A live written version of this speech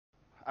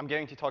I'm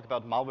going to talk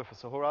about Malware for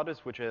SoHo routers,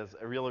 which is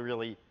a really,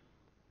 really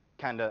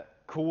kind of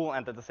cool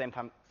and at the same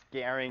time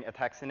scaring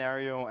attack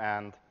scenario.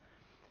 And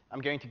I'm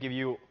going to give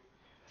you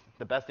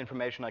the best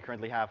information I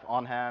currently have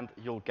on hand.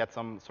 You'll get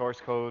some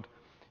source code.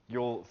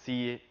 You'll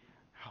see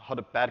how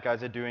the bad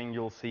guys are doing.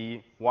 You'll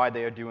see why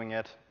they are doing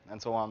it, and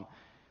so on.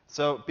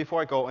 So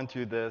before I go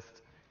into this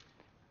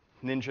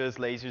ninjas,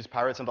 lasers,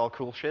 pirates, and all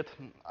cool shit,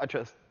 I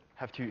just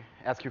have to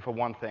ask you for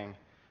one thing.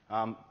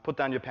 Put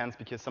down your pens,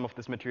 because some of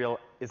this material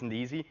isn't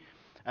easy,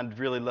 and I'd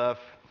really love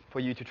for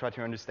you to try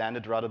to understand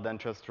it rather than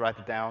just write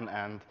it down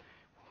and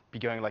be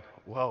going like,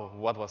 whoa,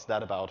 what was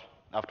that about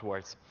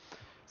afterwards?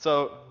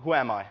 So who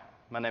am I?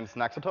 My name is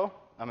SoHo.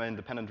 I'm an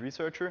independent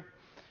researcher,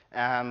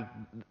 and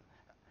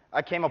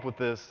I came up with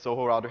this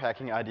SoHo router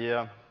hacking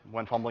idea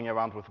when fumbling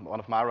around with one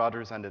of my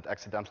routers, and it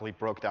accidentally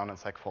broke down and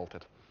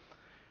segfaulted.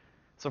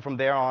 So from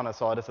there on, I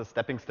saw it as a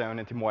stepping stone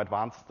into more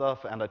advanced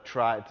stuff, and I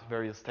tried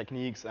various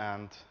techniques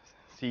and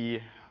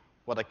see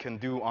what I can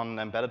do on an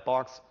embedded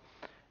box,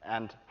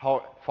 and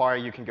how far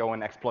you can go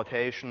in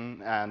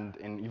exploitation and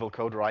in evil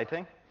code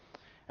writing.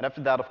 And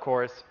after that, of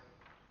course,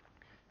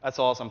 I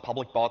saw some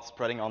public bots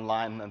spreading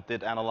online and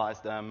did analyze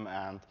them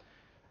and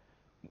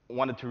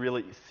wanted to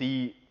really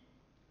see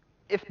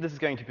if this is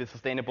going to be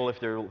sustainable, if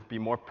there will be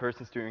more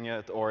persons doing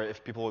it, or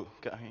if people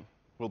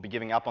will be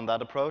giving up on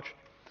that approach.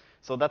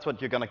 So that's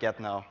what you're going to get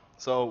now.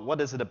 So what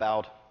is it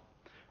about?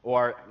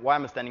 Or why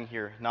am I standing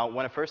here? Now,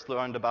 when I first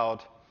learned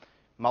about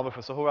Malware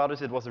for SoHo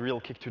routers, it was a real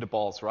kick to the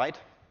balls, right?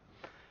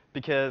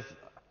 Because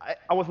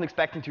I wasn't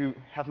expecting to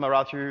have my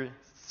router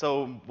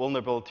so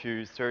vulnerable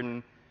to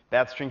certain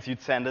bad strings.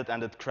 You'd send it,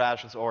 and it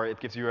crashes, or it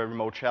gives you a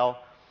remote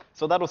shell.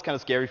 So that was kind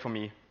of scary for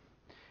me.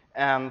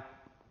 And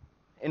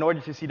in order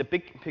to see the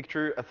big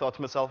picture, I thought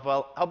to myself,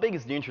 well, how big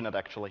is the internet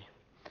actually?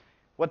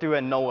 What do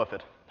I know of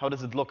it? How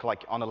does it look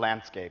like on a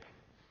landscape?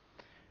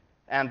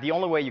 And the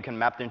only way you can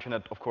map the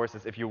internet, of course,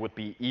 is if you would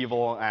be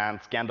evil and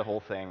scan the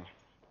whole thing,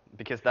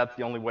 because that's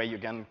the only way you're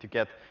going to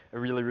get a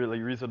really, really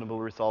reasonable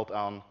result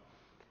on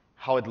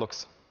how it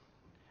looks.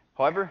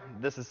 However,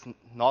 this is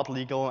not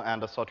legal,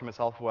 and I thought to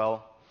myself,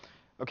 well,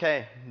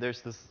 OK,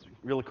 there's this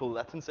really cool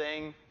Latin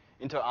saying,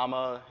 inter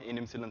arma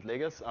enim silent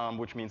leges,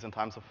 which means in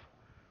times of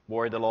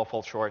war, the law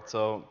falls short.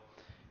 So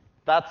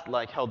that's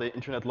like how the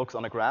internet looks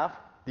on a graph.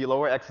 The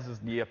lower axis is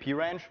the IP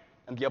range,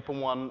 and the upper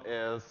one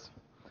is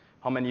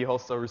how many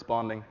hosts are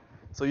responding.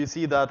 So you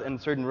see that in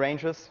certain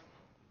ranges,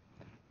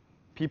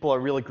 people are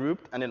really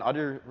grouped, and in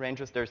other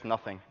ranges, there's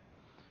nothing.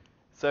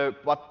 So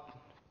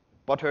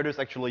bot herders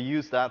actually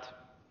use that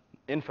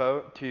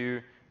info to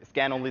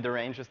scan only the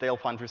ranges they'll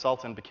find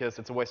results in, because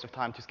it's a waste of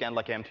time to scan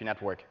like an empty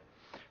network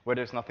where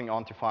there's nothing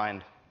on to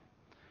find.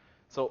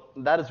 So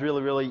that is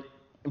really, really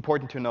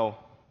important to know.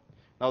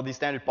 Now, the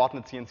standard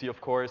botnet CNC,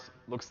 of course,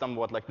 looks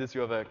somewhat like this.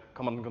 You have a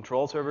command and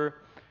control server.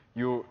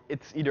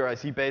 It's either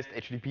IC-based,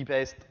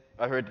 HTTP-based.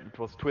 I heard it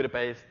was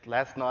Twitter-based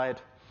last night.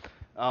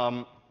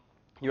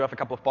 You have a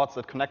couple of bots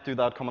that connect to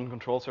that command and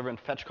control server and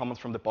fetch commands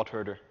from the bot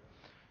herder.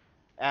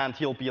 And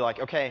he'll be like,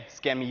 OK,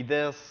 scan me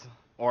this,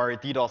 or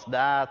DDoS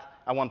that.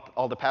 I want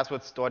all the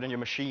passwords stored in your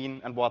machine,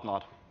 and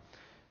whatnot.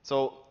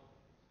 So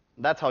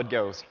that's how it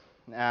goes.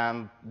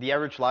 And the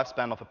average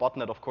lifespan of a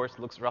botnet, of course,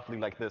 looks roughly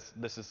like this.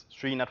 This is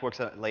 3 networks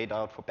laid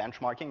out for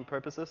benchmarking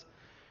purposes,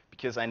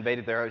 because I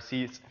invaded their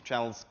IC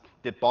channels,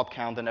 did bot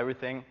count and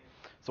everything.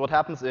 So what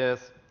happens is,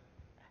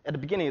 at the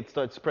beginning, it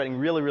starts spreading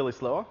really, really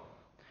slow.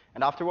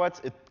 And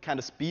afterwards, it kind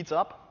of speeds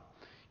up,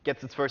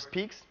 gets its first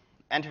peaks.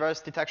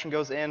 Antivirus detection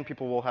goes in.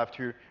 People will have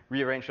to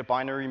rearrange the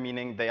binary,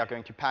 meaning they are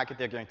going to pack it,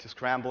 they're going to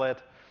scramble it,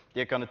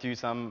 they're going to do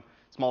some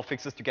small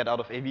fixes to get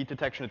out of AV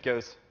detection. It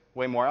goes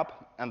way more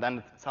up, and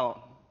then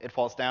it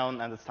falls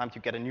down, and it's time to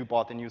get a new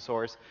bot, a new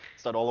source,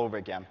 start all over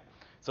again.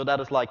 So that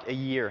is like a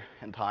year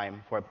in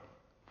time for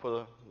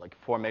like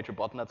 4 major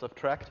botnets I've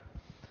tracked.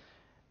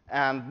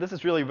 And this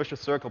is really a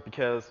vicious circle,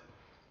 because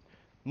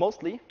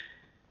mostly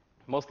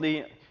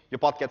your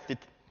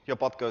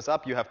bot goes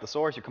up, you have the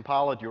source, you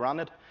compile it, you run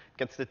it, it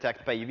gets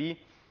detected by EV.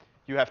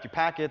 You have to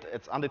pack it,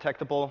 it's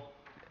undetectable.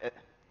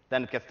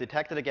 Then it gets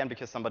detected again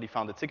because somebody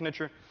found its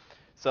signature.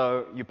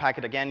 So you pack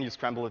it again, you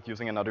scramble it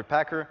using another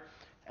packer,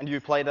 and you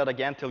play that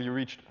again till you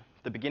reach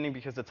the beginning,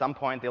 because at some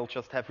point they'll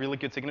just have really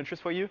good signatures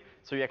for you.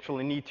 So you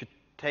actually need to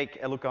take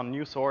a look on a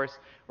new source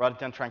rather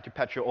than trying to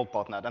patch your old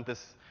botnet, and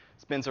this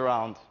spins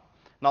around.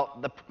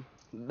 Now,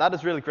 that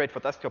is really great for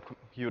desktop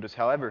computers.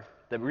 However,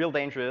 the real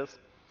danger is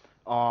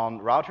on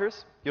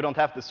routers, you don't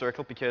have this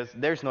circle because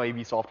there's no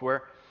AV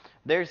software.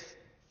 There's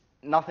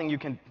nothing you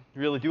can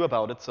really do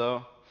about it.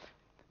 So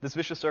this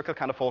vicious circle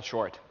kind of falls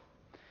short,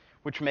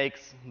 which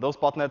makes those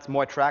botnets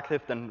more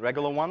attractive than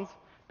regular ones,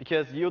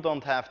 because you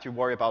don't have to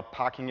worry about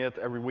packing it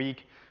every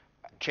week,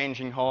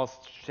 changing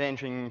hosts,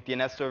 changing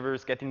DNS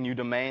servers, getting new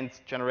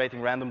domains,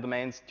 generating random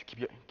domains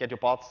to get your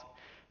bots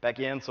back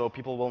in, so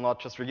people will not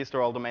just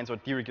register all domains or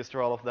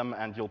deregister all of them,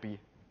 and you'll be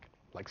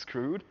like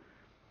screwed.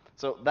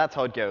 So that's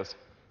how it goes.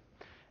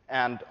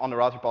 And on a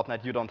router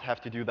botnet, you don't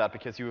have to do that,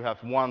 because you have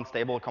one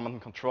stable command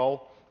and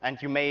control, and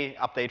you may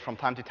update from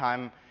time to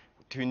time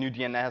to new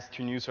DNS,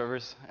 to new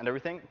servers and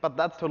everything. But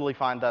that's totally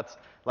fine. That's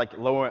like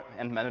lower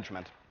end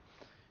management,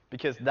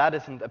 because that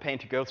isn't a pain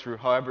to go through.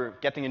 However,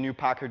 getting a new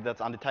packet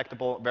that's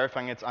undetectable,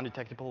 verifying it's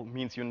undetectable,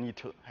 means you need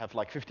to have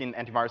like 15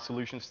 antivirus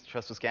solutions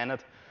just to scan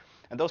it.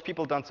 And those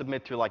people don't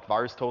submit to like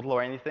VirusTotal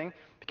or anything,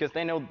 because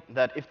they know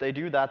that if they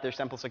do that, their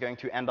samples are going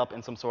to end up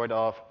in some sort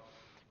of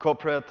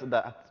corporate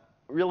that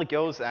really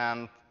goes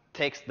and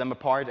takes them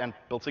apart and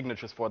builds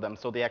signatures for them.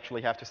 So they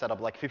actually have to set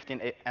up like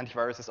 15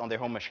 antiviruses on their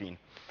home machine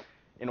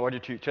in order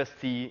to just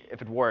see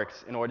if it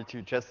works, in order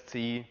to just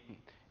see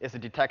is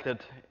it detected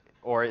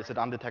or is it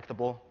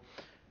undetectable.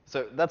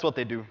 So that's what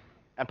they do.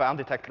 And by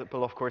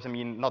undetectable, of course, I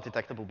mean not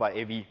detectable by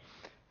AV,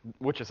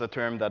 which is a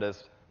term that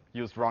is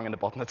used wrong in the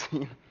botnet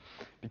scene.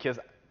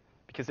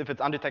 because if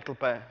it's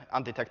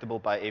undetectable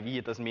by AV,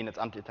 it doesn't mean it's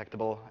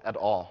undetectable at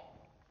all.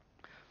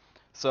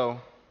 So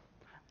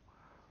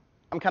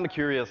I'm kind of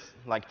curious,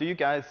 like, do you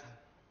guys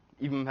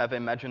even have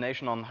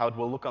imagination on how it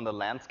will look on the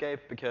landscape?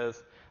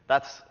 Because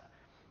that's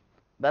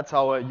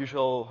how a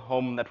usual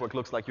home network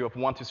looks like. You have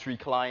 1 to 3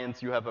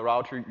 clients, you have a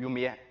router, you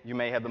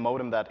may have a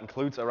modem that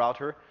includes a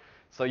router,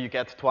 so you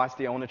get twice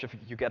the ownage if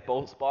you get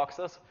both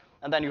boxes,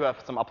 and then you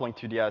have some uplink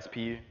to the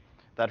ISP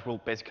that will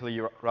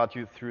basically route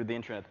you through the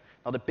internet.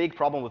 Now the big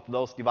problem with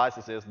those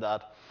devices is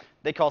that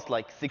they cost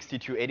like 60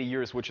 to 80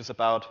 euros, which is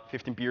about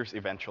 15 beers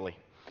eventually.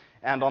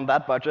 And on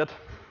that budget,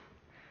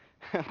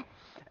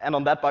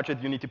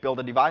 you need to build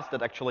a device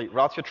that actually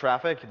routes your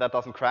traffic, that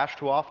doesn't crash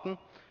too often.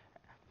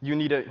 You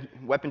need a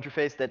web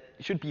interface that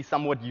should be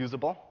somewhat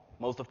usable.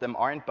 Most of them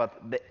aren't,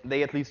 but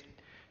they at least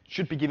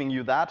should be giving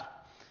you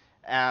that.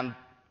 And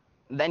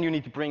then you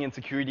need to bring in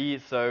security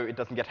so it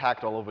doesn't get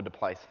hacked all over the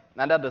place.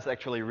 And that is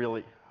actually a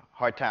really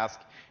hard task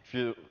if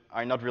you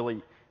are not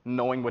really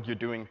knowing what you're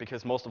doing,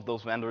 because most of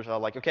those vendors are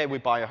like, OK, we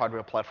buy a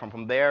hardware platform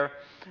from there.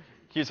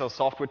 Here's our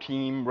software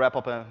team, wrap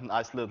up a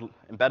nice little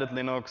embedded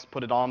Linux,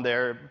 put it on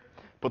there,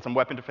 put some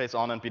web interface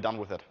on, and be done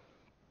with it.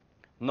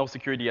 No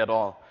security at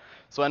all.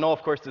 So I know,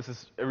 of course, this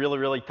is a really,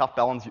 really tough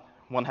balance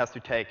one has to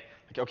take.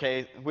 Like,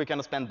 OK, we're going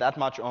to spend that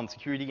much on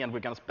security, and we're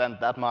going to spend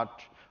that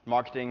much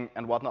marketing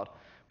and whatnot.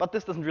 But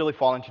this doesn't really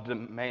fall into the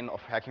domain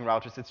of hacking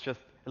routers. It's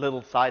just a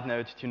little side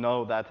note to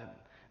know that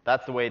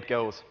that's the way it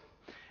goes.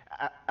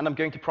 And I'm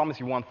going to promise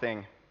you one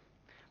thing.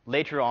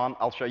 Later on,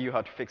 I'll show you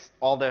how to fix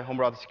all the home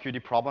router security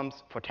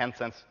problems for 10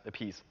 cents a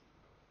piece.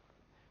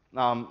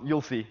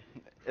 You'll see.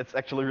 It's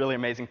actually really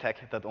amazing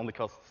tech that only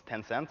costs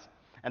 10 cents.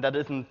 And that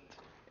isn't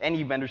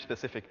any vendor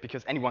specific,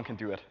 because anyone can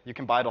do it. You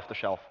can buy it off the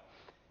shelf,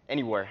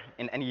 anywhere,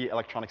 in any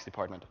electronics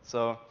department.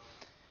 So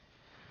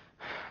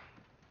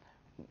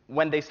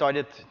when they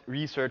started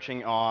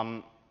researching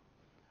on,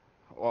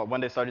 or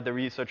when they started the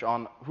research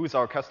on who's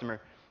our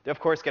customer, they of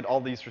course get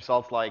all these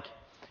results like,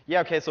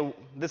 yeah, OK, so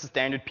this is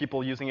standard,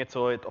 people using it,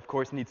 so it of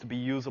course needs to be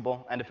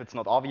usable. And if it's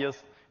not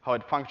obvious how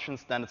it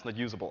functions, then it's not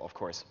usable, of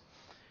course.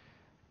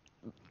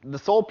 The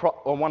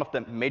or one of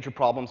the major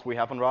problems we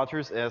have on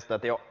routers is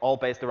that they're all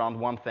based around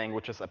one thing,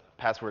 which is a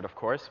password, of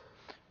course.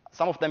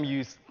 Some of them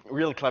use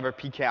really clever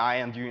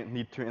PKI, and you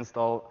need to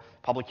install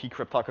public key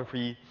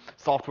cryptography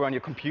software on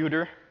your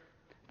computer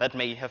that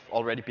may have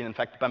already been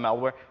infected by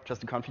malware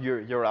just to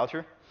configure your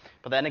router.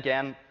 But then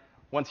again,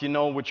 once you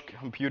know which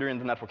computer in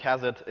the network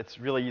has it, it's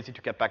really easy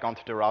to get back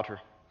onto the router,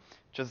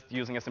 just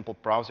using a simple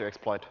browser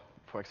exploit,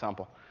 for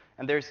example.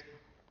 And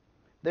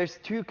there's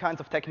 2 kinds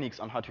of techniques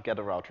on how to get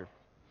a router.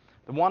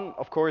 The one,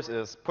 of course,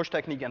 is push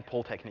technique and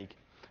pull technique.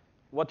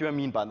 What do I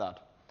mean by that?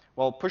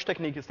 Well, push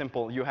technique is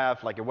simple. You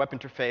have like a web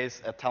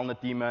interface, a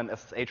telnet daemon,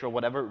 SSH, or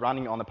whatever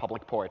running on a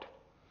public port.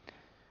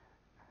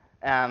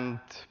 And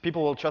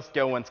people will just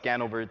go and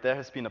scan over it. There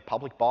has been a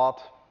public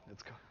bot.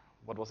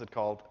 What was it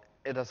called?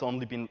 It has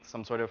only been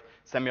some sort of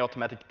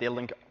semi-automatic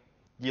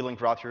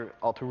D-Link router,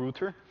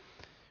 auto-router,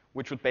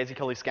 which would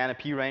basically scan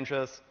IP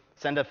ranges,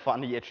 send a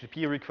funny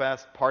HTTP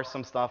request, parse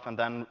some stuff, and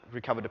then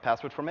recover the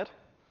password from it.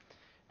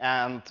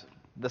 And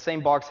the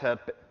same box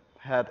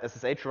had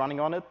SSH running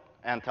on it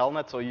and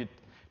telnet, so you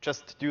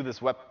just do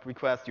this web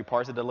request, you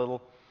parse it a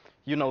little,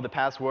 you know the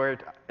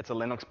password, it's a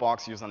Linux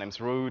box, username's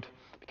root,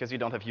 because you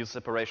don't have user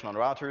separation on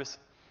routers.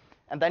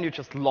 And then you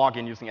just log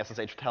in using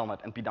SSH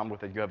telnet and be done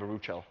with it. You have a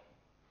root shell.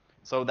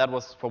 So that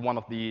was for one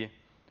of the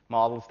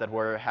models that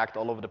were hacked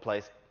all over the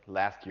place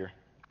last year.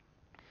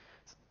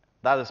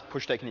 That is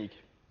push technique,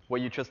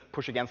 where you just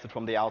push against it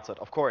from the outset,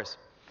 of course.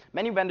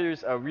 Many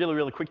vendors are really,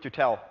 really quick to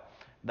tell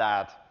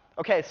that,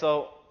 OK,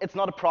 so it's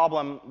not a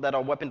problem that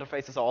our web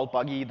interfaces are all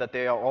buggy, that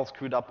they are all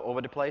screwed up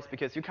over the place,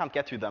 because you can't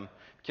get to them.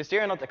 Because they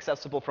are not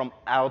accessible from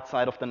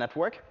outside of the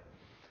network.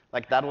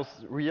 Like, that was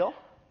real.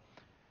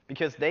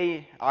 Because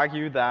they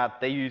argue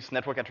that they use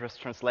network address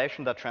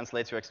translation that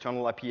translates your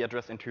external IP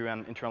address into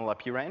an internal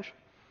IP range.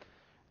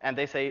 And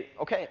they say,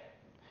 OK,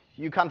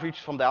 you can't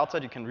reach from the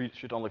outside. You can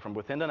reach it only from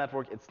within the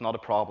network. It's not a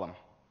problem.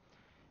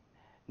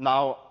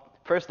 Now,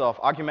 first off,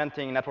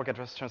 argumenting network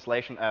address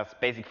translation as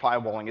basic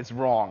firewalling is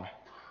wrong.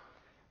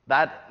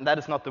 That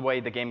is not the way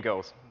the game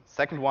goes.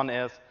 Second one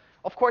is,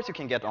 of course you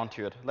can get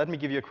onto it. Let me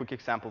give you a quick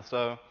example.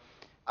 So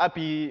I'd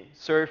be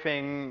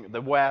surfing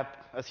the web,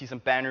 I see some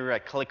banner, I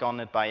click on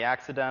it by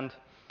accident,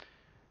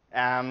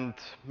 and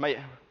my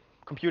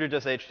computer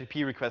does a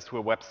HTTP request to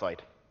a website.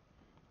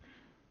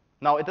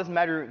 Now, it doesn't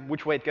matter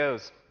which way it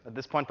goes at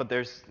this point, but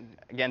there's,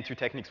 again, two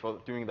techniques for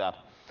doing that.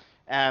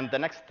 And the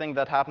next thing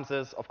that happens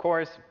is, of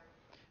course,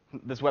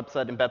 this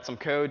website embeds some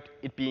code,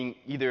 it being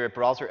either a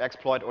browser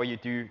exploit or you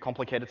do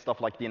complicated stuff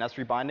like DNS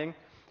rebinding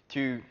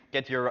to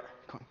get your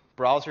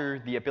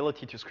browser the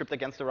ability to script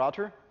against the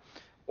router.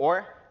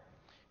 Or,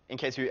 in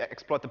case you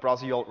exploit the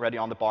browser, you're already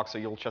on the box, so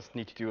you'll just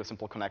need to do a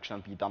simple connection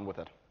and be done with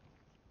it.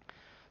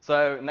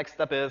 So next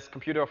step is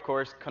computer, of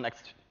course,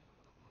 connects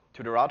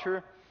to the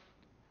router.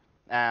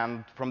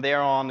 And from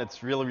there on,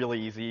 it's really, really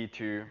easy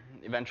to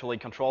eventually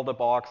control the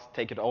box,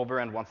 take it over,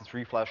 and once it's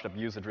reflashed,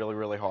 abuse it really,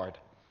 really hard.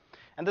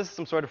 And this is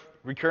some sort of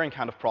recurring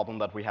kind of problem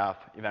that we have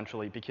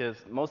eventually, because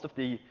most of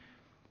the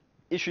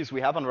issues we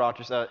have on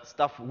routers are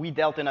stuff we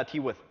dealt in IT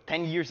with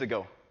 10 years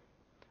ago.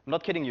 I'm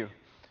not kidding you.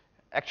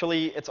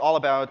 Actually, it's all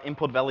about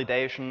input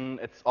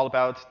validation. It's all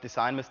about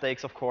design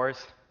mistakes, of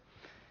course.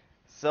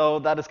 So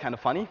that is kind of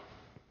funny.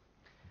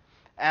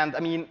 And I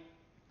mean,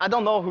 I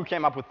don't know who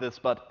came up with this,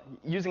 but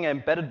using an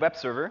embedded web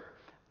server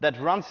that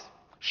runs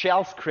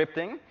shell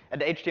scripting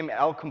and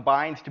HTML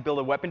combined to build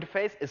a web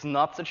interface is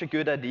not such a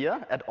good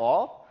idea at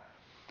all.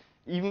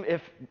 Even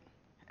if,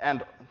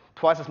 and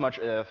twice as much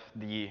if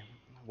the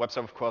web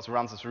server, of course,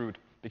 runs as root,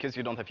 because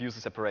you don't have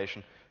user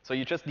separation. So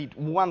you just need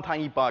one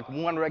tiny bug,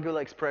 one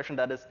regular expression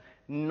that is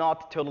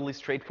not totally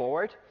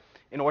straightforward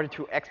in order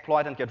to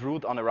exploit and get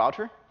root on a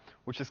router,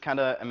 which is kind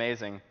of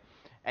amazing.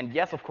 And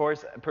yes, of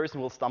course, a person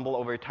will stumble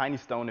over a tiny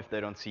stone if they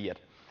don't see it.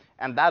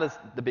 And that is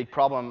the big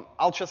problem.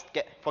 I'll just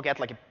forget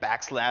like a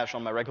backslash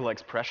on my regular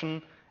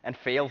expression and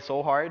fail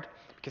so hard,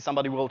 because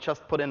somebody will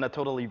just put in a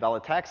totally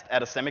valid text,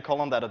 add a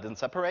semicolon that it didn't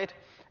separate,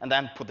 and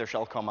then put their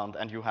shell command,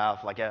 and you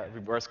have like a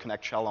reverse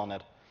connect shell on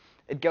it.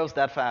 It goes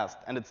that fast,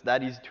 and it's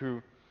that easy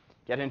to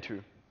get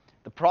into.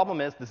 The problem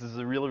is this is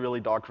a really, really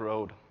dark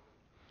road.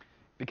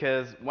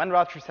 Because when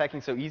router is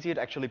hacking so easy, it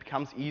actually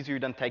becomes easier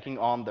than taking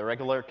on the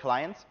regular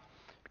clients.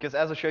 Because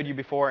as I showed you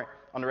before,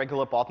 on a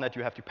regular botnet,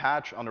 you have to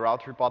patch. On a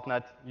router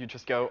botnet, you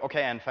just go,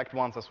 OK, I infect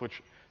once, I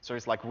switch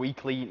servers like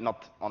weekly,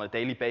 not on a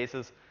daily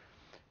basis.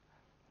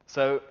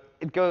 So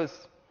it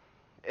goes,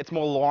 it's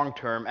more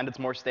long-term, and it's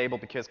more stable,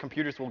 because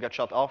computers will get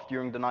shut off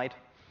during the night,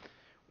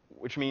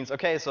 which means,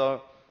 OK,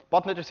 so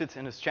botnetter sits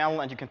in his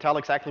channel, and you can tell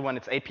exactly when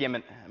it's 8 p.m.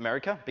 in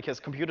America, because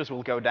computers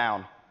will go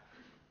down.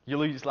 You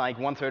lose like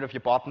 1/3 of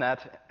your botnet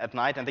at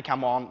night, and they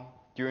come on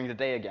during the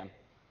day again.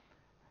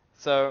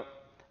 So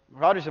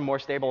routers are more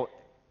stable.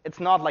 It's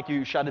not like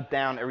you shut it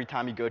down every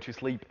time you go to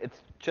sleep. It's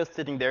just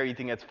sitting there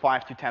eating its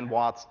 5 to 10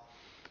 watts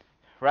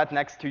right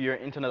next to your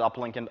internet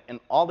uplink. And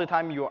all the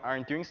time you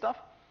aren't doing stuff,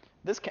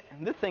 this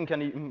thing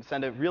can even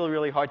send a really,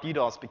 really hard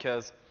DDoS,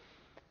 because,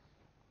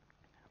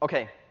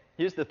 OK,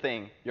 here's the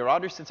thing. Your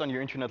router sits on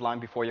your internet line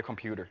before your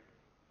computer.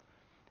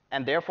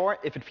 And therefore,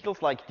 if it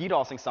feels like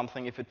DDoSing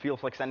something, if it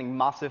feels like sending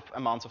massive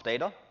amounts of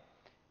data,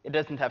 it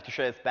doesn't have to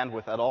share its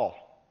bandwidth at all.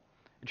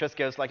 It just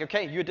goes like,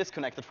 OK, you're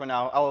disconnected for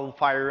now. I'll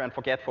fire and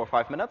forget for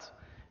 5 minutes.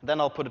 And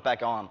then I'll put it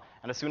back on.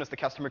 And as soon as the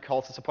customer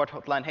calls the support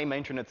hotline, hey, my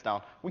internet's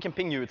down, we can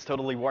ping you. It's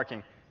totally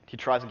working. He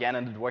tries again,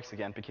 and it works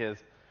again. Because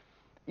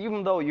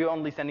even though you're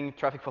only sending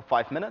traffic for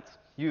 5 minutes,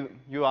 you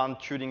aren't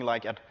shooting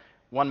like at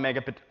 1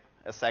 megabit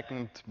a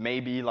second.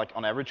 Maybe like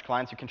on average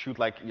clients, you can shoot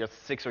like your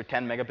 6 or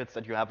 10 megabits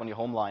that you have on your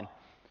home line.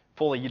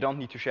 Fully, you don't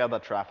need to share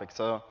that traffic.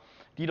 So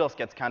DDoS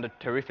gets kind of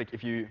terrific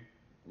if you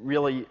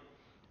really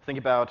think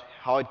about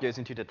how it goes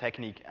into the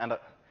technique. And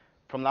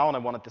from now on, I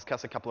want to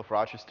discuss a couple of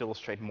routers to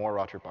illustrate more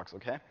router bugs,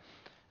 OK?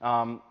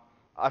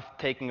 I've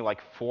taken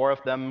like 4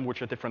 of them,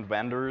 which are different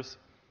vendors.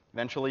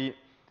 Eventually,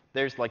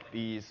 there's like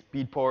the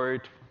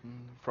Speedport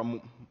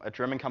from a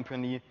German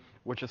company,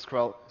 which is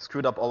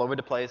screwed up all over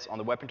the place on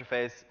the web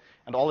interface.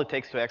 And all it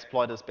takes to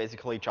exploit is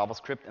basically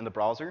JavaScript in the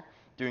browser,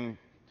 doing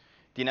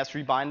DNS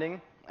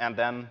rebinding, and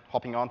then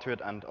hopping onto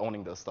it and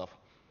owning this stuff.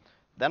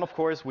 Then, of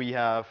course, we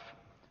have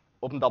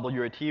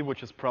OpenWRT,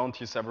 which is prone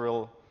to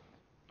several,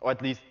 or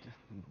at least,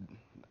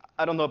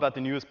 I don't know about the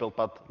newest build,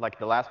 but like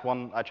the last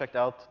one I checked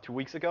out 2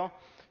 weeks ago,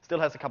 still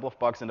has a couple of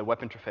bugs in the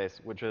web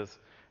interface, which is,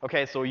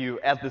 OK, so you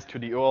add this to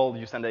the URL,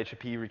 you send a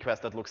HTTP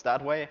request that looks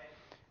that way,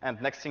 and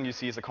next thing you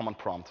see is a command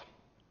prompt.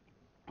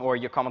 Or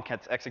your command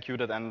gets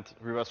executed, and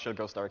reverse shell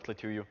goes directly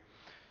to you.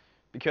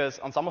 Because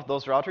on some of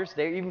those routers,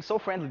 they're even so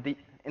friendly.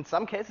 In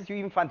some cases, you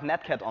even find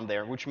netcat on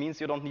there, which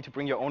means you don't need to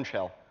bring your own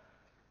shell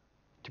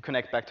to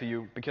connect back to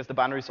you, because the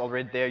binary is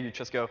already there. You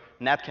just go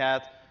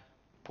netcat,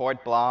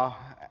 port, blah,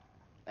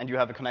 and you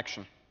have a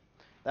connection.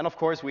 Then, of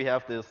course, we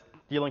have this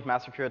D-Link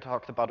massacre I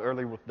talked about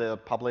earlier with the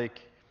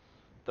public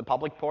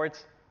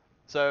ports.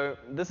 So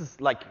this is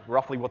like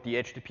roughly what the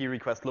HTTP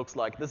request looks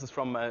like. This is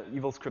from an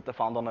evil script I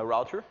found on a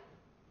router.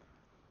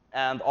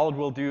 And all it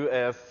will do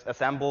is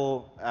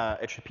assemble a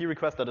HTTP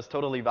request that is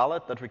totally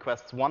valid, that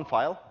requests one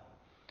file,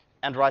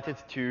 and write it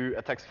to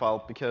a text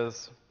file,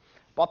 because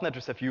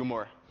botnetters have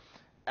humor.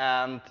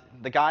 And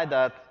the guy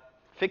that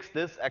fixed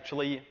this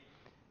actually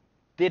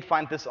did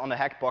find this on the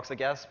hack box, I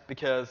guess,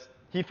 because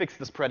he fixed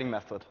the spreading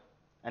method.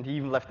 And he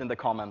even left in the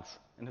comments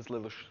in his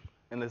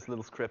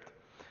little script.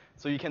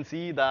 So you can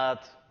see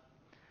that,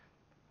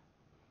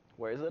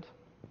 where is it?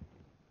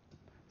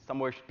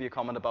 Somewhere should be a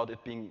comment about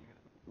it being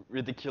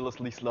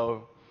ridiculously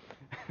slow.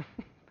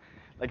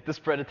 Like this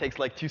spreader takes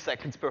like 2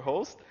 seconds per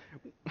host,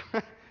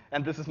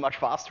 and this is much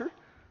faster.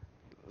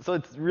 So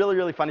it's really,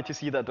 really funny to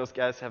see that those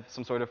guys have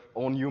some sort of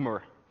own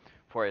humor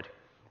for it.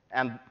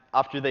 And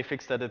after they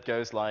fix that, it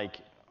goes like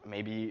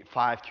maybe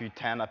 5 to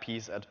 10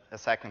 IPs at a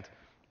second.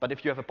 But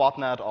if you have a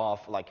botnet of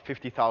like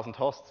 50,000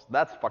 hosts,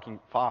 that's fucking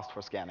fast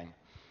for scanning.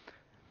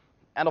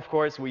 And of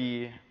course,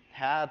 we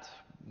had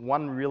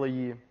one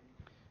really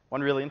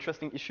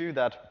interesting issue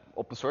that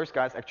open source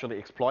guys actually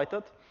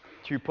exploited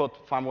to put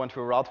firmware into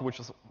a router, which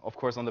is, of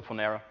course, on the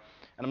Fonera.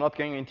 And I'm not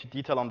going into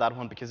detail on that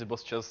one because it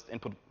was just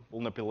input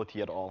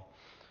vulnerability at all.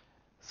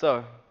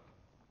 So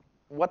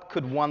what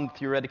could one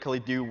theoretically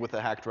do with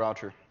a hacked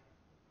router?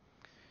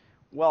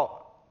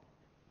 Well,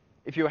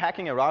 if you're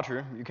hacking a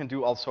router, you can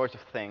do all sorts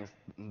of things.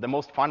 The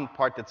most fun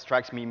part that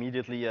strikes me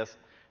immediately is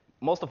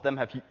most of them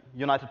have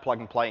United Plug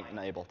and Play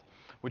enabled,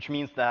 which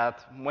means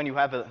that when you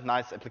have a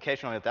nice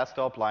application on your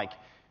desktop, like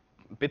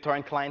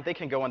BitTorrent client, they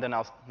can go and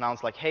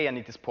announce like, hey, I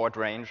need this port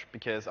range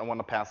because I want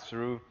to pass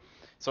through.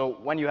 So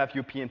when you have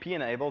your PnP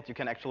enabled, you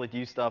can actually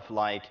do stuff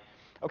like,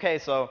 OK,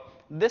 so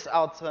this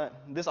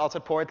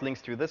outside port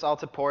links to this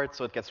outside port,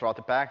 so it gets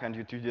routed back, and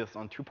you do this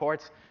on 2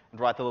 ports, and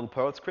write a little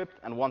Perl script.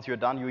 And once you're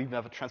done, you even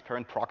have a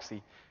transparent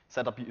proxy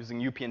set up using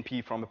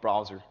UPnP from a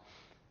browser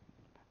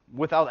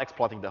without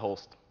exploiting the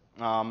host.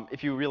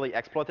 If you really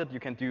exploit it, you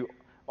can do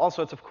all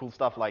sorts of cool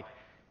stuff, like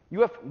you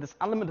have this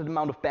unlimited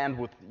amount of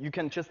bandwidth. You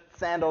can just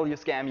send all your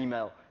scam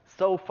email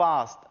so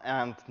fast,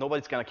 and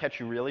nobody's going to catch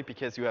you, really,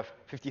 because you have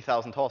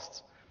 50,000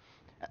 hosts.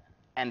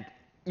 And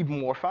even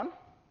more fun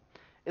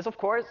is, of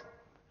course,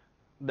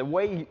 the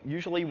way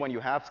usually when you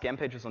have scam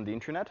pages on the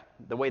internet,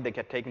 the way they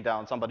get taken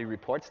down, somebody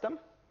reports them.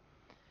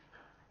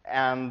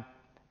 And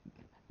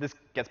this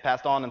gets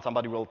passed on, and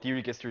somebody will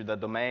deregister the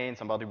domain,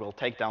 somebody will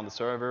take down the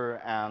server,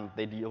 and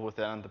they deal with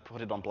it and put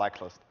it on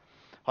blacklist.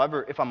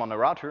 However, if I'm on a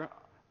router,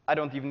 I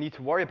don't even need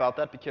to worry about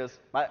that because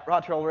my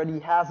router already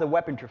has a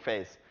web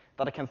interface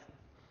that I can,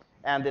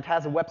 and it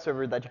has a web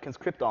server that you can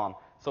script on.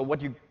 So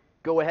what you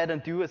go ahead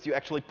and do is you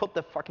actually put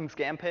the fucking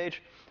scam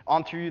page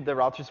onto the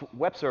router's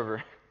web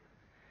server,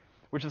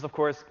 which is, of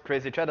course,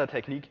 crazy cheddar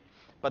technique.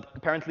 But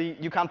apparently,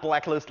 you can't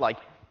blacklist, like,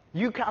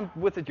 you can't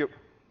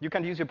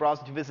use your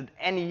browser to visit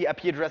any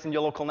IP address in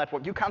your local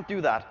network. You can't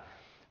do that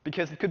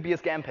because it could be a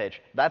scam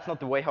page. That's not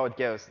the way how it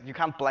goes. You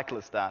can't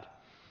blacklist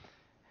that.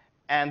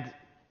 And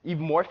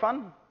even more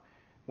fun,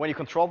 when you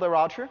control the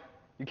router,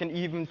 you can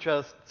even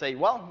just say,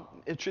 well,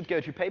 it should go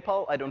to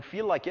PayPal. I don't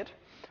feel like it.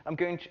 I'm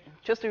going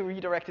just to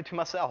redirect it to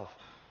myself.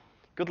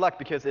 Good luck,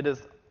 because it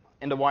is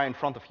in the wire in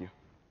front of you.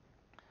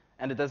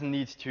 And it doesn't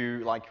need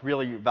to like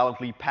really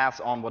validly pass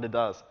on what it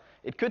does.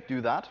 It could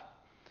do that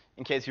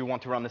in case you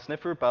want to run a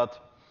sniffer, but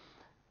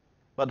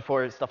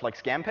for stuff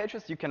like scam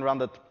pages, you can run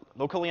that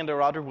locally in the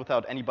router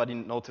without anybody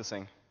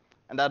noticing.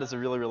 And that is a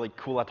really, really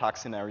cool attack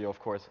scenario, of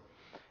course.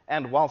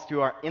 And whilst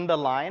you are in the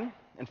line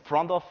in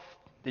front of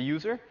the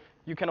user,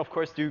 you can, of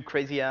course, do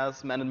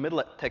crazy-ass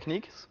man-in-the-middle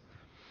techniques,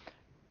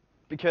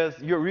 because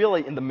you're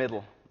really in the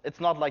middle. It's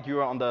not like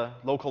you're on the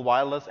local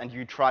wireless and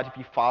you try to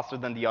be faster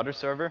than the other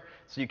server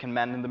so you can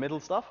man-in-the-middle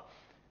stuff.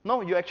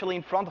 No, you're actually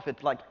in front of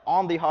it, like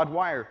on the hard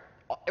wire.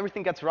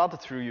 Everything gets routed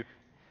through you.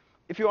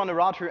 If you're on a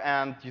router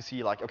and you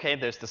see, like, OK,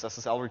 there's this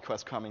SSL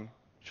request coming,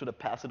 should I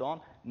pass it on?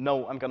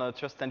 No, I'm going to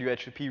just send you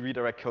HTTP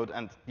redirect code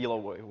and deal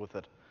away with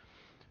it.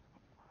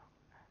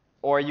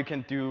 Or you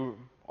can do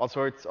all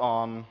sorts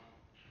of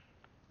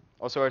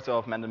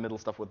man-in-the-middle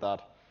stuff with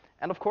that.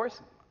 And of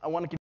course, I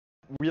want to give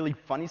you a really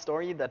funny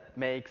story that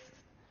makes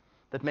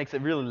a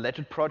really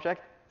legit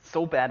project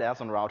so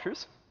badass on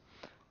routers.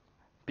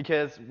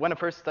 Because when I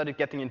first started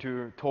getting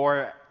into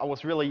Tor, I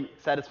was really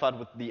satisfied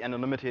with the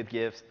anonymity it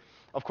gives.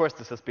 Of course,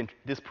 this has been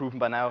disproven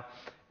by now.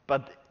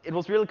 But it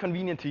was really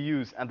convenient to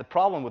use. And the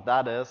problem with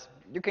that is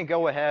you can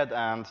go ahead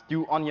and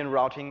do onion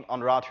routing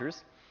on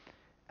routers.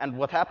 And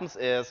what happens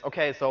is,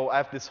 OK, so I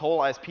have this whole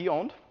ISP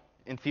owned,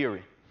 in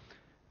theory.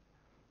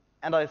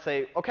 And I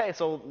say, OK,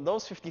 so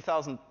those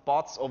 50,000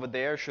 bots over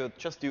there should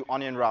just do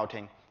onion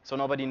routing, so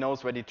nobody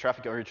knows where the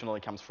traffic originally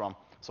comes from.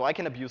 So I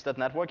can abuse that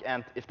network,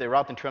 and if they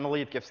route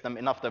internally, it gives them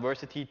enough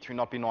diversity to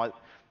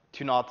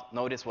not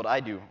notice what I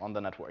do on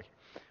the network,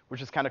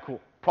 which is kind of cool.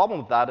 Problem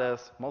with that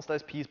is most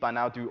ISPs by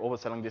now do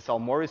overselling. They sell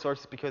more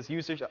resources because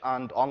users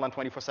aren't online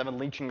 24/7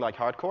 leeching like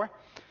hardcore.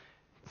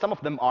 Some of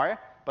them are,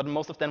 but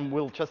most of them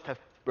will just have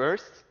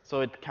bursts,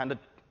 so it kind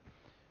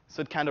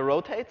of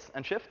rotates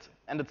and shifts,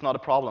 and it's not a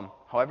problem.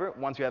 However,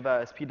 once you have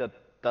an ISP that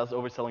does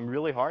overselling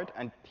really hard,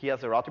 and he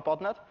has a router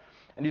botnet,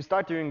 and you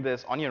start doing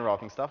this onion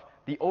routing stuff,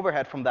 the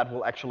overhead from that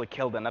will actually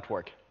kill the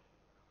network.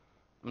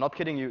 I'm not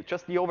kidding you,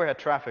 just the overhead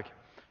traffic.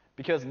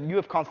 Because you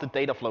have constant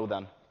data flow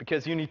then.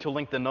 Because you need to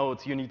link the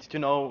nodes, you need to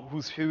know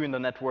who's who in the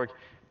network,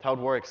 how it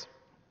works.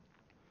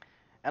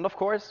 And of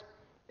course,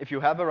 if you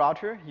have a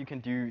router, you can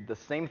do the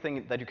same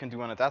thing that you can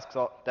do on a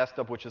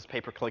desktop, which is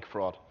pay-per-click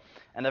fraud.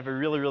 And I have a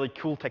really, really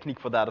cool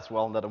technique for that as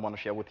well that I want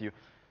to share with you.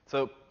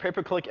 So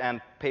pay-per-click and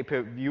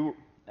pay-per-view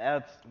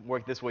ads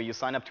work this way. You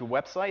sign up to a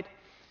website,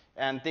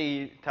 and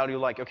they tell you,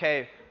 like,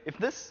 OK, if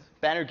this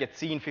banner gets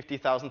seen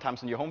 50,000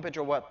 times on your homepage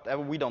or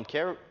whatever, we don't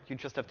care. You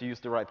just have to use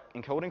the right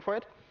encoding for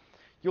it.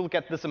 You'll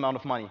get this amount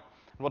of money.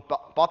 And what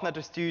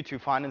botnetters do to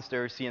finance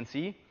their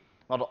CNC,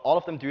 not all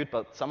of them do it,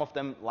 but some of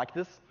them like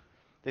this.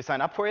 They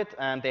sign up for it,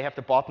 and they have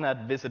the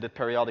botnet visited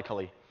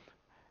periodically.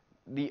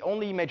 The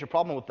only major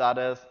problem with that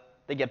is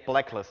they get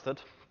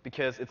blacklisted,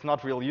 because it's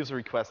not real user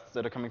requests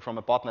that are coming from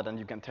a botnet, and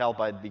you can tell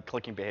by the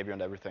clicking behavior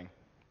and everything.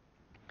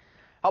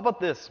 How about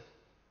this?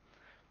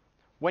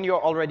 When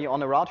you're already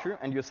on a router,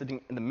 and you're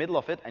sitting in the middle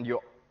of it, and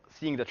you're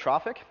seeing the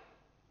traffic,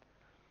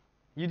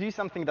 you do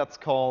something that's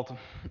called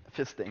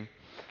fisting.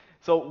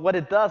 So what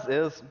it does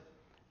is,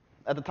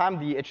 at the time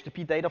the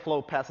HTTP data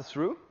flow passes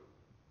through,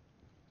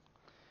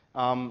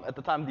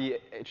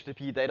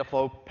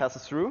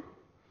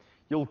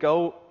 you'll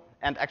go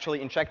and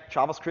actually inject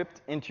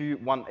JavaScript into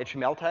one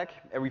HTML tag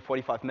every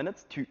 45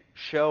 minutes to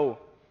show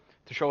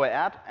an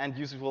ad, and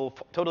users will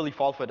totally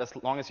fall for it as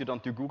long as you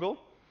don't do Google.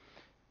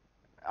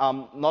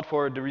 Not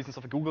for the reasons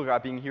of a Google guy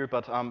being here,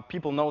 but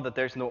people know that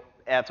there's no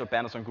ads or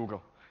banners on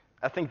Google.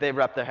 I think they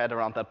wrapped their head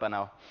around that by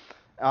now.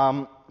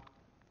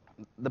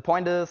 The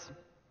point is,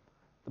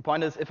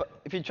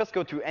 if you just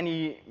go to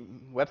any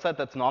website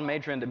that's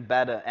non-major and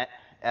embed an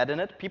ad in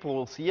it, people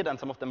will see it, and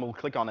some of them will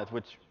click on it,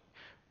 which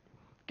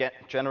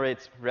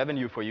generates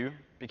revenue for you,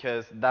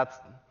 because that's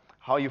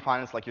how you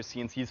finance like your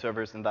CNC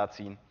servers in that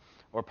scene,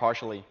 or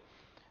partially.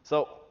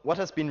 So what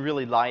has been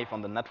really live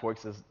on the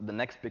networks is the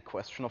next big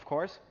question, of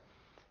course.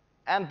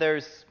 And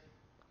there's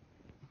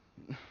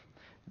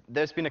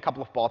been a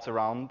couple of bots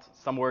around.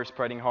 Some were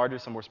spreading harder,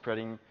 some were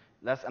spreading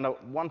less. And I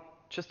want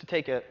just to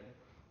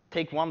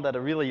take one that I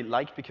really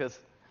like, because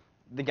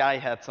the guy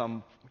had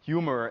some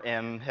humor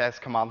in his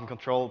command and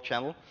control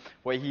channel,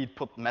 where he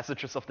put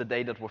messages of the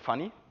day that were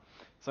funny.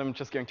 So I'm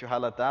just going to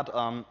highlight that.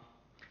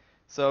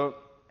 So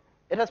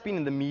it has been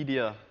in the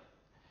media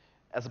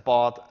as a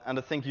bot, and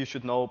I think you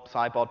should know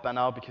Cybot by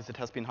now, because it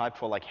has been hyped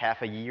for like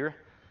half a year.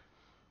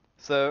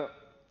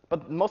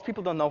 But most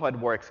people don't know how it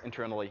works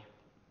internally.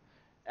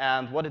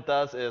 And what it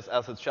does is,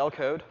 as it's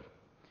shellcode,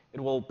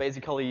 it will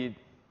basically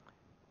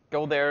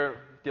go there,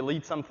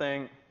 delete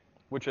something,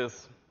 which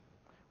is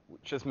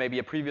maybe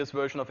a previous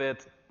version of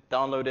it,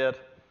 download it,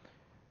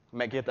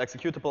 make it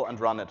executable, and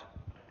run it.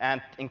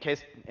 And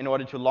in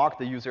order to lock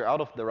the user out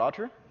of the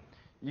router,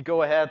 you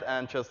go ahead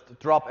and just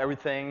drop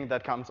everything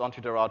that comes onto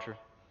the router,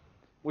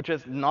 which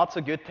is not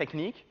so good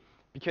technique,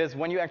 because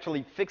when you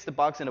actually fix the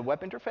bugs in a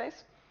web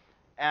interface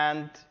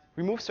and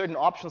remove certain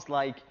options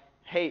like,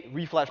 hey,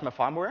 reflash my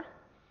firmware,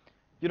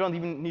 you don't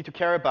even need to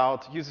care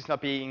about users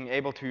not being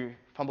able to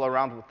fumble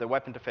around with the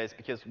web interface,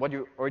 because what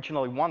you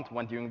originally want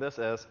when doing this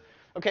is,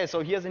 OK,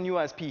 so here's a new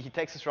ISP. He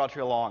takes his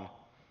router along.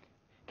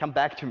 Come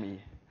back to me,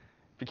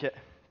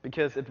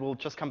 because it will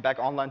just come back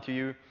online to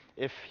you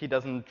if he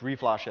doesn't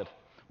reflash it,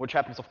 which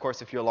happens, of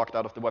course, if you're locked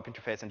out of the web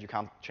interface and you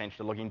can't change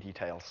the login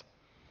details.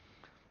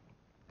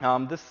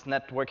 This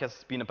network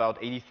has been about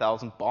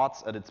 80,000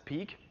 bots at its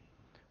peak,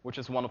 which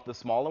is one of the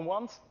smaller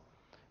ones.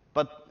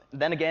 But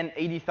then again,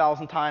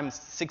 80,000 times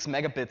 6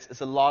 megabits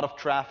is a lot of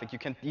traffic. You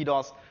can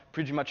DDoS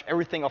pretty much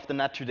everything off the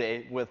net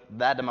today with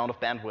that amount of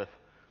bandwidth.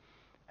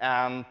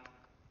 And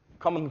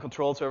command and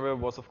control server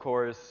was, of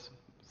course,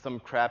 some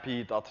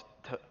crappy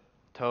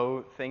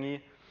 .to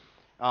thingy.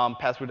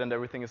 Password and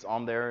everything is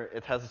on there.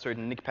 It has a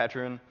certain nick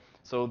pattern,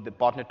 so the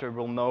botnetter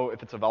will know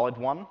if it's a valid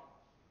one.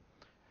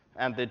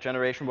 And the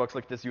generation works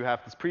like this. You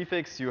have this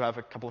prefix, you have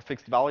a couple of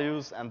fixed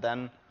values, and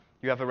then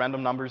you have a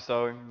random number,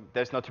 so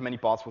there's not too many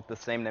bots with the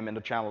same name in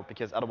the channel,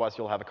 because otherwise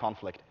you'll have a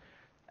conflict.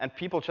 And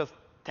people just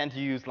tend to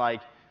use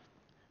like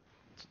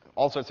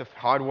all sorts of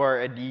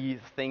hardware ID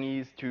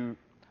thingies to,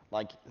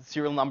 like,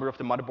 serial number of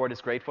the motherboard is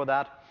great for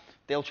that.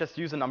 They'll just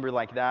use a number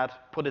like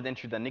that, put it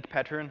into the nick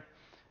pattern,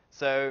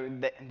 so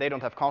they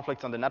don't have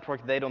conflicts on the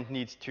network. They don't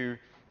need to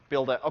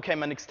build a, OK,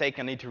 my nick's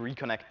taken, I need to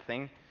reconnect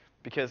thing,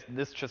 because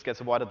this just gets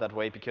avoided that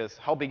way, because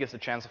how big is the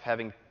chance of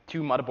having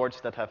two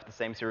motherboards that have the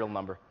same serial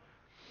number?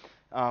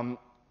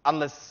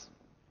 Unless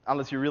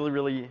you're really,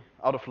 really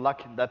out of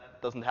luck,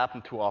 that doesn't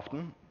happen too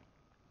often.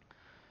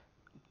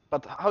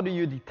 But how do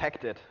you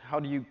detect it? How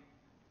do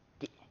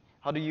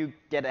you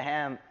get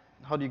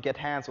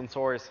hands on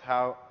source?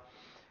 How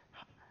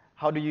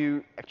do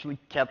you actually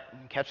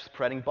catch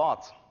spreading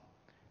bots?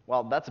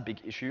 Well, that's a big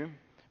issue,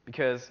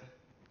 because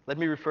let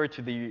me refer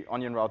to the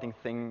onion routing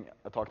thing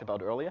I talked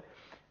about earlier.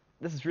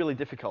 This is really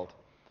difficult.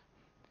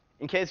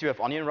 In case you have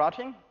onion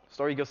routing, the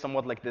story goes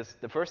somewhat like this.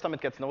 The first time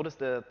it gets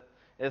noticed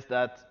is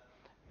that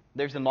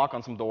there's a knock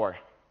on some door.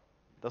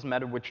 Doesn't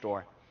matter which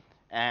door.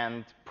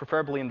 And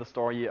preferably in the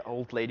story, an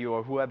old lady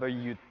or whoever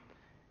you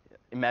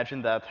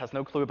imagine that has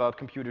no clue about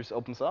computers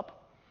opens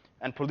up,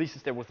 and police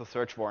is there with a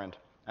search warrant.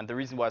 And the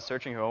reason why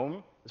searching her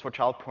home is for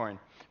child porn,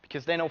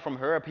 because they know from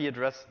her IP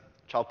address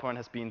child porn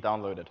has been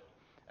downloaded.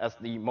 as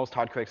the most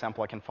hardcore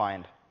example I can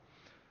find.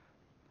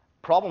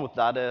 Problem with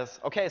that is,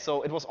 OK,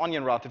 so it was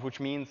onion routed, which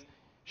means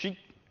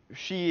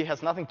she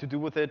has nothing to do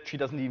with it. She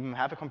doesn't even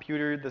have a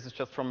computer. This is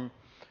just from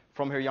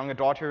her younger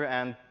daughter,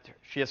 and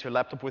she has her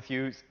laptop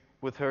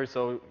with her,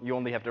 so you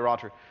only have the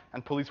router.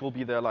 And police will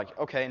be there like,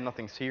 OK,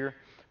 nothing's here.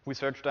 We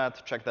search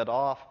that, check that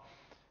off.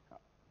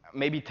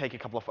 Maybe take a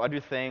couple of other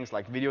things,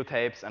 like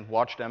videotapes, and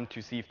watch them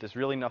to see if there's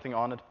really nothing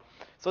on it.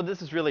 So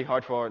this is really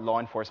hard for law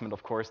enforcement,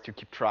 of course, to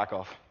keep track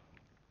of.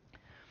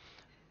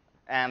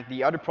 And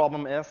the other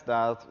problem is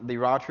that the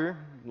router,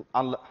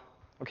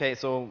 OK,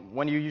 so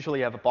when you usually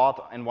have a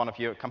bot in one of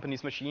your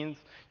company's machines,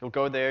 you'll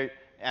go there,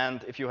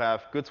 and if you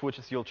have good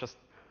switches, you'll just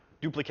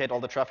duplicate all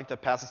the traffic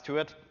that passes to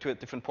it to a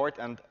different port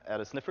and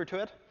add a sniffer to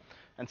it,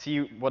 and see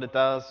what it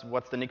does,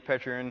 what's the nick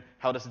pattern,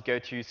 how does it go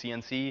to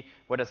CNC,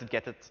 where does it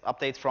get its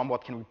updates from,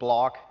 what can we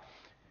block,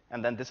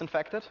 and then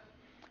disinfect it.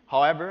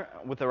 However,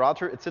 with the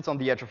router, it sits on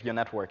the edge of your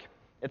network.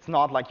 It's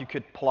not like you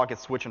could plug a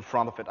switch in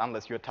front of it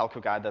unless you're a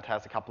telco guy that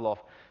has a couple of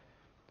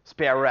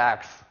spare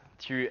racks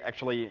to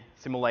actually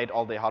simulate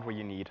all the hardware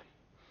you need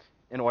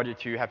in order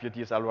to have your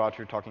DSL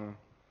router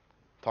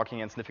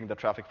talking and sniffing the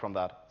traffic from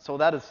that. So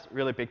that is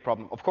really a big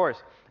problem. Of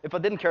course, if I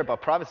didn't care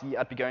about privacy,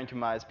 I'd be going to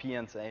my ISP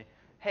and say,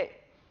 hey,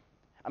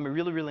 I'm a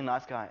really, really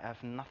nice guy. I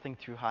have nothing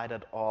to hide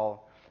at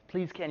all.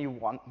 Please, can you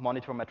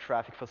monitor my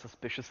traffic for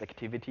suspicious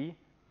activity?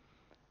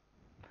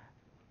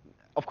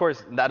 Of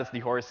course, that is the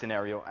horror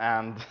scenario.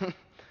 And,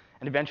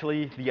 and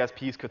eventually, the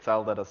ISPs could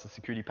sell that as a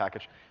security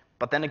package.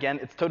 But then again,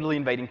 it's totally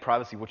invading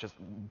privacy, which is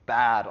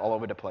bad all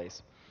over the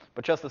place.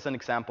 But just as an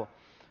example.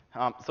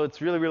 So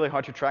it's really, really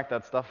hard to track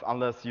that stuff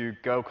unless you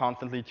go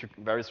constantly to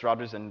various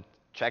routers and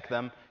check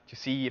them to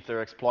see if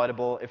they're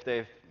exploitable,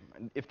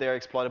 if they're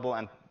exploitable,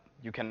 and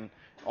you can,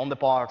 on the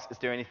box, is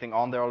there anything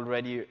on there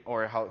already,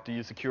 or how do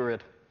you secure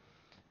it?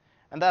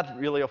 And that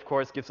really, of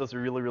course, gives us a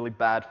really, really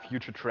bad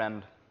future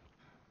trend.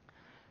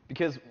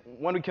 Because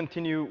when we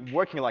continue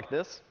working like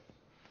this,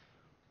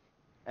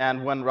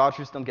 and when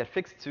routers don't get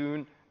fixed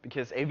soon,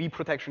 because AV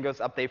protection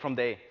goes up day from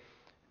day.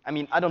 I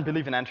mean, I don't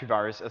believe in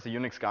antivirus as a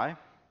Unix guy,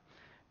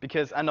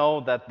 because I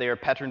know that they're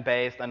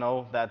pattern-based, I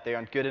know that they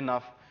aren't good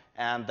enough,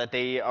 and that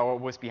they are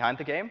always behind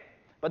the game.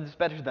 But it's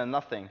better than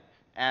nothing.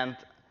 And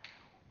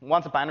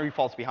once a binary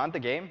falls behind the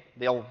game,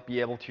 they'll be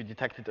able to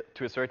detect it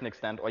to a certain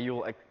extent, or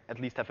you'll at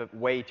least have a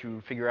way to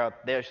figure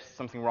out there's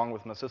something wrong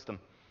with my system.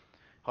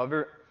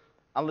 However,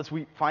 unless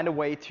we find a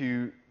way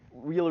to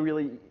really,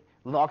 really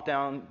lock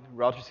down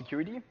router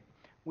security,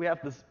 we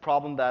have this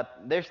problem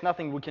that there's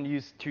nothing we can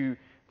use to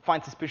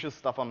find suspicious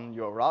stuff on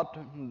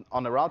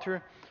a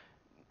router,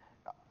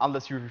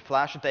 unless you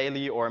flash it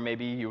daily, or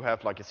maybe you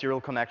have like a serial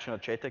connection, a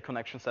JTAG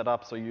connection set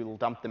up, so you'll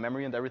dump the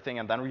memory and everything,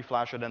 and then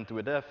reflash it and do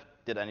a diff.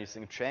 Did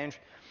anything change?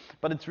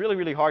 But it's really,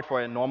 really hard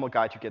for a normal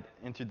guy to get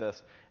into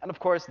this. And of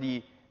course,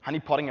 the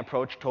honeypotting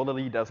approach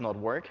totally does not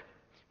work,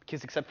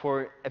 because except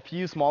for a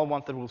few small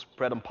ones that will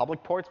spread on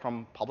public ports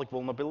from public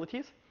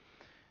vulnerabilities,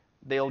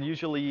 they'll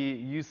usually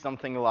use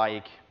something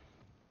like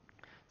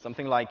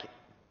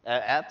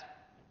ad.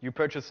 You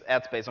purchase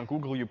ad space on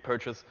Google, you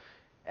purchase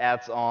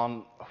ads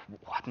on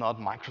whatnot,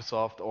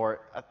 Microsoft, or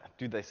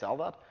do they sell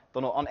that?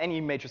 Don't know. On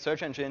any major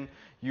search engine,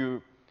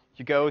 you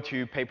go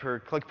to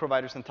pay-per-click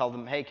providers and tell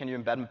them, hey, can you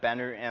embed a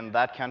banner in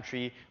that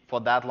country for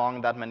that long,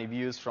 that many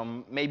views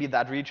from maybe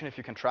that region if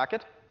you can track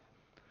it?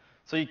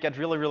 So you get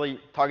really,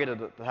 really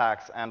targeted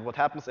attacks. And what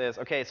happens is,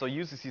 OK, so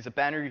user sees a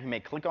banner, he may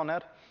click on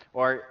it,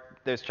 or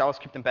there's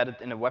JavaScript embedded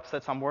in a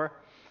website somewhere.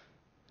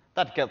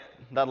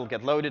 That'll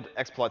get loaded,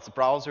 exploits the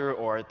browser,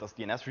 or it does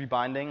DNS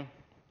rebinding,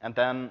 and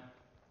then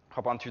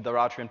hop onto the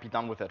router and be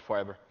done with it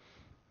forever.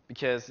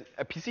 Because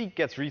a PC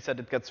gets reset,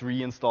 it gets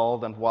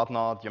reinstalled and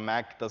whatnot. Your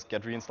Mac does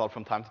get reinstalled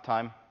from time to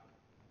time.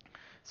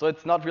 So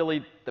it's not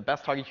really the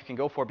best target you can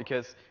go for,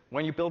 because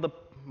when a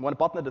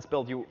botnet is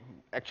built, you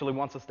actually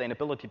want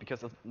sustainability,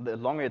 because the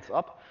longer it's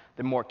up,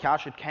 the more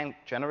cache it can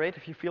generate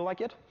if you feel like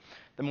it,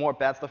 the more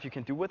bad stuff you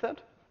can do with it.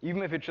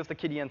 Even if it's just a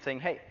kiddie and saying,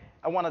 hey,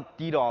 I want to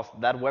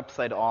DDoS that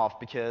website off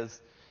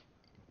because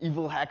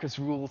evil hackers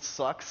rule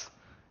sucks,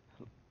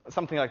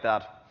 something like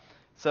that.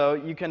 So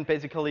you can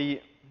basically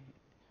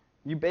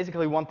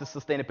want the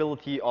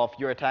sustainability of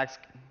your attacks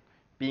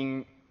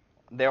being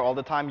there all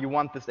the time. You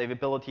want this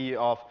availability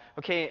of,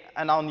 OK,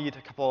 I now need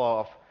a couple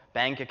of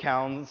bank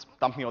accounts,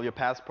 dump me all your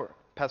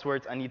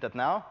passwords, I need that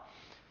now.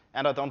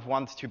 And I don't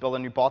want to build a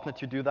new botnet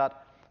to do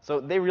that. So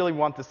they really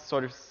want this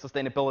sort of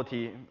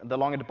sustainability. The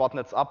longer the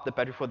botnet's up, the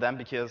better for them,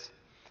 because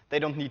they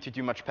don't need to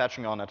do much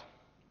patching on it.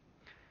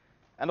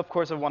 And of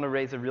course, I want to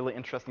raise a really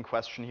interesting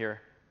question here.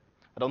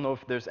 I don't know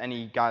if there's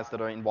any guys that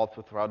are involved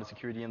with router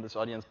security in this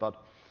audience, but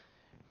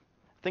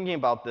thinking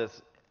about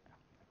this,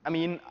 I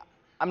mean,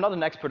 I'm not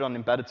an expert on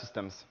embedded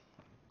systems.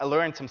 I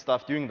learned some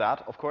stuff doing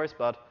that, of course,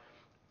 but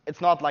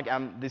it's not like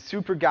I'm the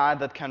super guy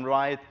that can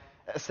write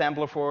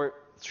assembler for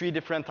 3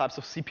 different types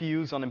of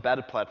CPUs on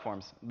embedded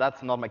platforms.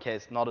 That's not my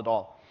case, not at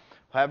all.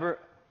 However,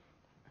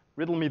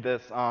 riddle me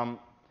this.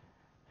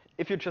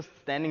 If you're just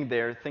standing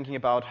there thinking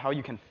about how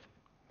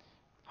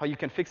how you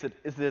can fix it.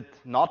 Is it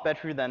not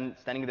better than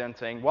standing there and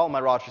saying, well,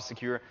 my router is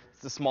secure,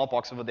 it's a small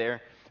box over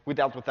there, we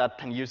dealt with that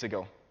 10 years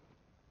ago.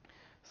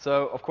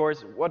 So, of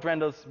course, what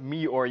renders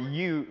me or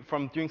you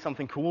from doing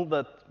something cool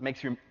that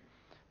makes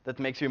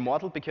you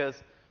immortal?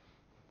 Because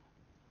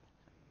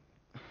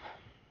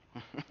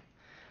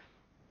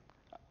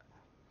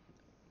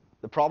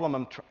the problem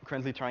I'm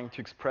currently trying to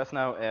express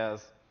now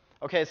is,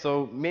 OK,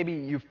 so maybe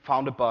you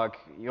found a bug,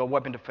 your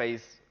web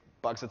interface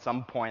bugs at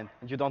some point,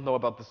 and you don't know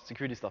about the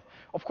security stuff.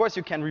 Of course,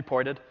 you can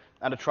report it,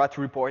 and I tried to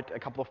report a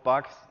couple of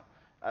bugs.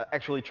 I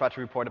actually tried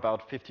to report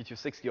about 50 to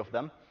 60 of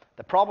them.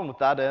 The problem with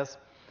that is,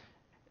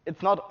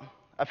 it's not,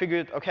 I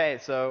figured, OK,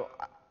 so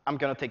I'm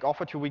going to take off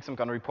for 2 weeks, I'm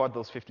going to report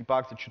those 50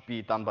 bugs, it should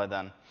be done by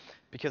then.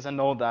 Because I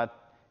know that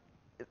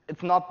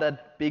it's not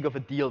that big of a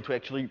deal to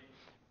actually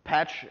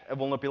patch a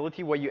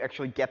vulnerability where you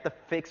actually get the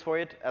fix for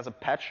it as a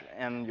patch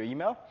in your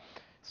email.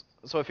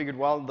 So I figured,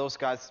 well, those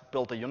guys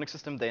built a Unix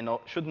system. They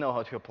should know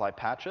how to apply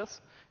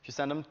patches if you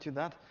send them to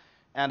that.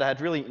 And I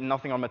had really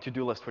nothing on my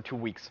to-do list for 2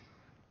 weeks.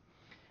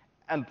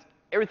 And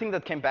everything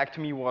that came back to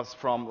me was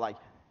from, like,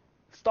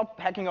 stop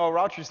hacking our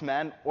routers,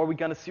 man, or we're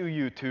going to sue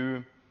you,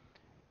 to,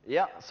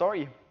 yeah,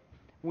 sorry,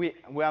 we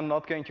are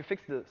not going to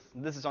fix this.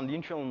 This is on the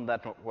internal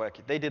network.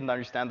 They didn't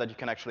understand that you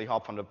can actually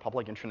hop from the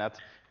public intranet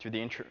to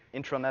the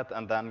intranet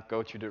and then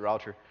go to the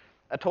router.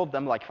 I told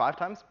them like 5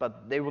 times,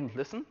 but they wouldn't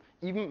listen,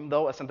 even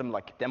though I sent them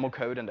like demo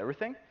code and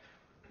everything.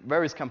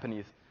 Various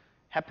companies.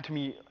 Happened to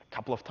me a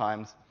couple of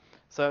times.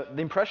 So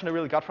the impression I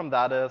really got from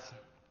that is,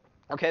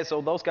 OK, so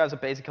those guys are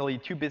basically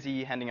too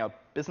busy handing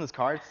out business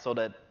cards so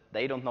that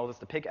they don't notice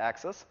the PIC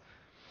access.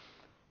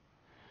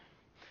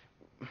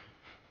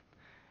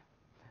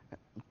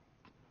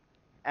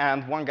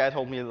 And one guy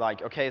told me,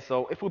 like, OK,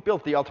 so if we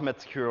built the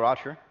ultimate secure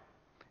router,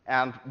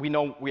 and we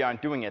know we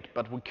aren't doing it,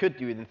 but we could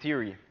do it in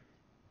theory,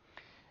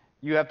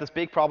 you have this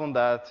big problem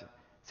that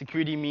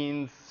security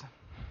means,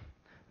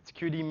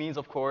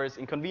 of course,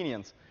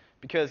 inconvenience.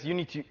 Because you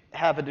need to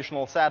have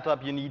additional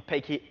setup, you need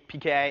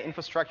PKI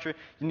infrastructure,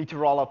 you need to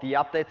roll out the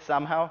updates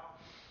somehow.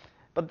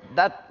 But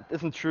that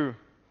isn't true.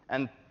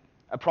 And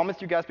I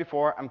promised you guys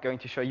before, I'm going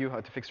to show you how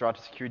to fix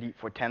router security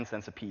for 10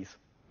 cents a piece.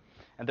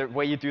 And the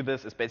way you do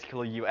this is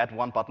basically you add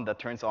one button that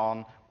turns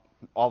on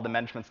all the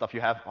management stuff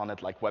you have on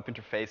it, like web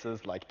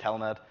interfaces, like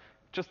telnet.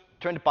 Just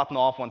turn the button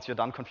off once you're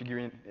done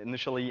configuring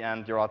initially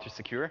and your router is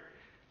secure.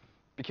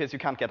 Because you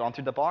can't get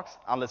onto the box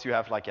unless you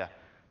have like a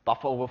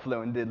buffer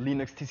overflow in the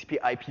Linux TCP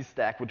IP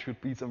stack, which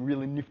would be some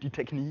really nifty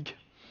technique.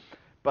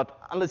 But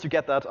unless you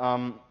get that,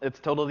 it's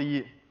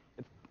totally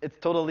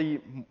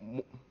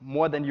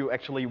more than you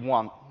actually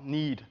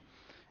need.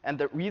 And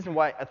the reason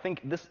why I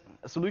think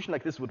a solution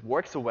like this would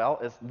work so well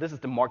is this is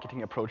the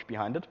marketing approach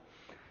behind it.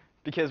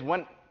 Because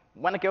when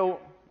I go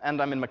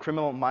and I'm in my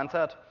criminal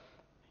mindset,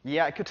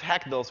 yeah, I could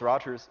hack those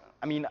routers.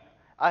 I mean,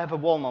 I have a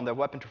vuln on their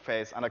web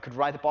interface, and I could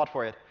write a bot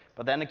for it.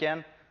 But then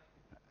again,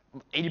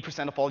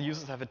 80% of all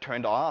users have it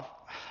turned off.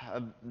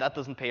 That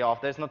doesn't pay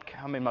off. There's not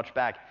coming much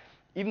back.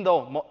 Even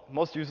though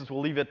most users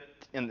will leave it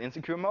in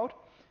insecure mode,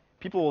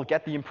 people will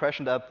get the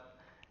impression that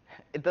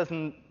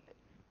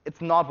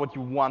it's not what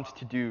you want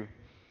to do.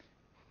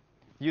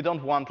 You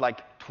don't want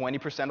like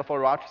 20% of all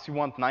routers, you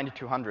want 90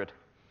 to 100.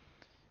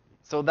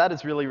 So that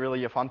is really,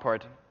 really a fun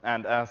part.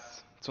 And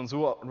as Sun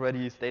Tzu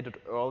already stated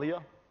earlier,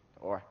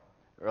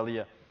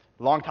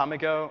 long time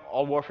ago,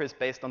 all warfare is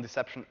based on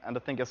deception. And I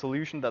think a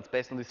solution that's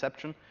based on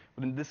deception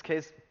would, in this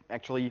case,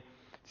 actually,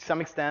 to some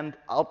extent,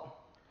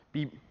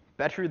 be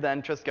better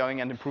than just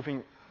going and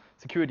improving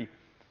security.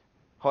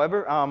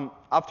 However,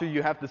 after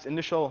you have this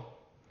initial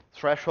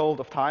threshold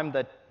of time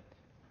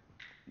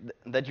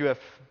that you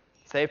have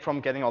saved from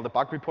getting all the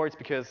bug reports,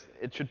 because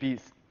it should be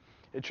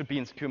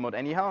in secure mode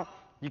anyhow,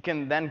 you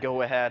can then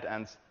go ahead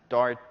and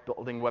start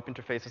building web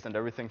interfaces and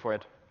everything for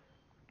it.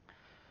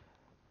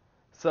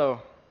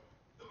 So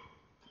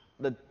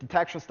the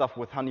detection stuff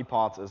with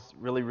honeypots is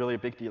really, really a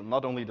big deal.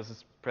 Not only does it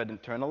spread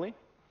internally,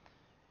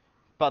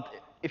 but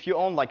if you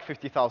own like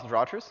 50,000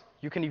 routers,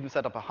 you can even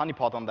set up a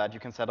honeypot on that.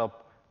 You can set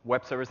up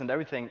web servers and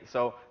everything.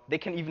 So they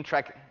can even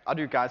track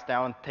other guys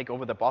down and take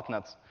over the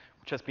botnets,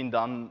 which has been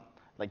done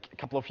like a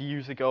couple of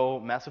years ago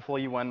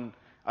massively when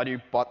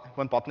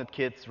botnet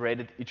kids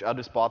raided each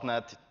other's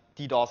botnet,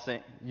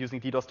 using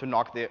DDoS to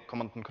knock the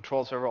command and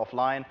control server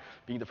offline,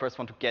 being the first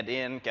one to get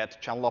in, get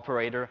channel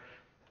operator,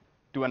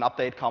 do an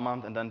update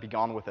command, and then be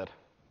gone with it,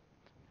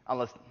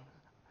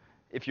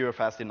 if you're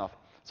fast enough.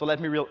 So let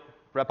me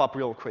wrap up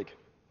real quick.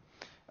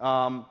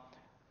 The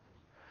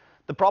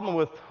problem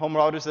with home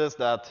routers is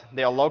that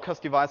they are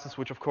low-cost devices,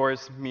 which of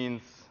course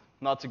means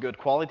not so good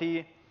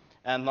quality.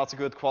 And not so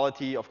good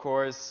quality, of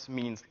course,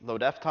 means low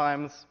dev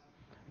times.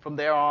 From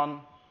there on,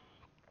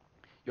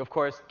 you of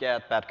course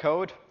get bad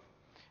code.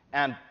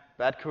 And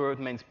bad code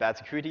means bad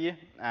security.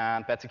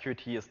 And bad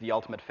security is the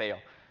ultimate fail.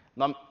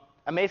 Now,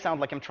 I may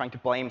sound like I'm trying to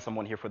blame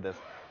someone here for this.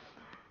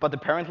 But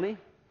apparently,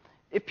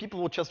 if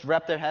people would just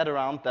wrap their head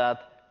around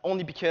that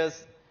only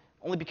because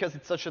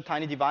it's such a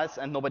tiny device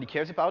and nobody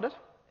cares about it,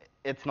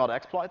 it's not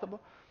exploitable.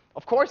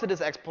 Of course it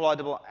is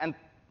exploitable. And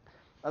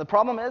And the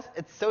problem is,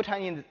 it's so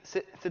tiny and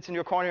it sits in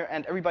your corner,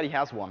 and everybody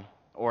has one,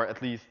 or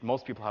at least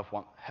most people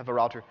have a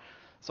router.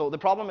 So the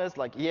problem is,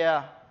 like,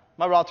 yeah,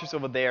 my router's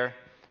over there,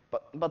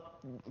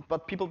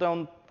 but people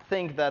don't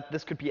think that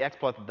this could be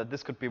exploited, that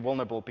this could be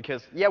vulnerable,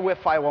 because yeah, we have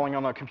firewalling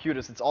on our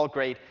computers, it's all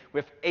great.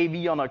 We have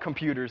AV on our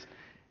computers.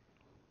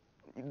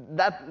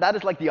 That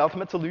is like the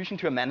ultimate solution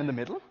to a man in the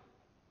middle?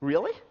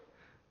 Really?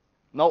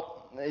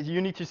 No,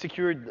 you need to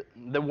secure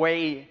the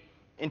way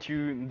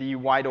into the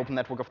wide open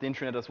network of the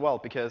internet as well,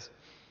 because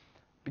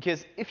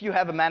if you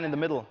have a man in the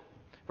middle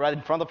right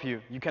in front of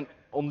you, you can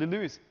only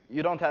lose.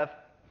 You don't have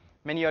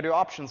many other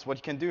options what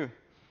you can do.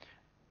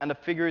 And I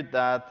figured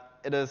that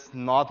it is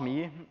not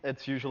me.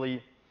 It's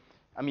usually,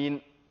 I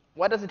mean,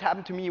 why does it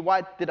happen to me?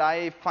 Why did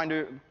I find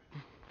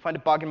a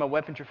bug in my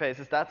web interface?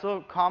 Is that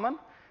so common?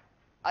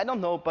 I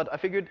don't know, but I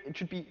figured it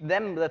should be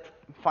them that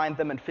find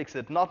them and fix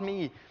it, not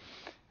me.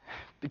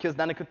 Because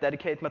then I could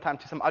dedicate my time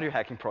to some other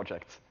hacking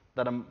projects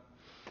that I'm.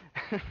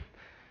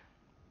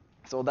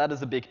 So that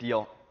is a big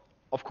deal.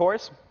 Of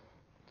course,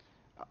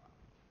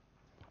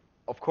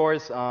 of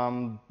course,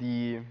 all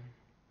the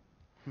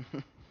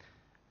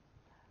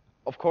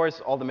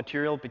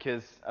material,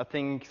 because I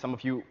think some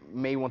of you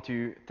may want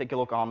to take a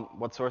look on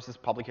what sources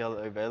publicly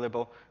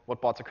available,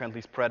 what bots are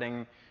currently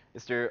spreading.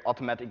 Is there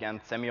automatic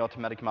and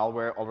semi-automatic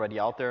malware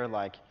already out there?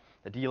 Like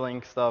the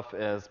D-Link stuff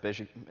is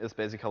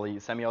basically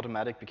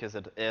semi-automatic because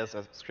it is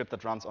a script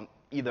that runs on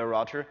either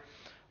router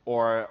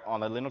or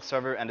on a Linux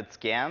server, and it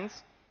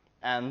scans,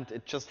 and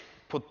it just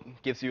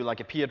gives you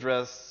like a P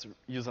address,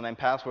 username,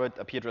 password,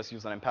 a P address,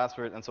 username,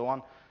 password, and so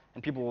on.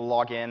 And people will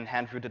log in,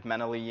 hand-root it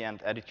manually,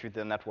 and add it to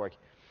the network.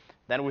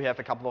 Then we have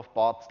a couple of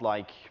bots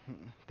like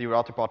the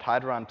router bot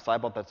Hydra and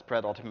Psybot that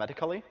spread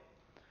automatically.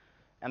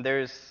 And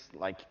there's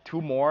like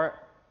two more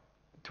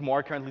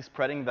currently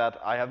spreading that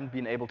I haven't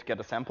been able to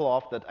get a sample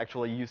of that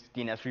actually use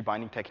DNS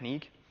rebinding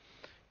technique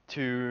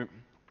to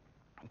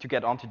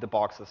get onto the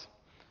boxes.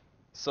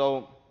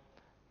 So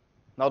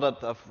now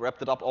that I've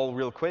wrapped it up all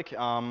real quick,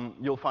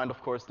 you'll find,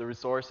 of course, the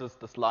resources,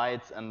 the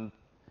slides, and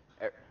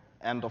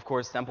of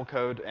course, sample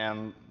code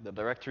and the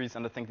directories.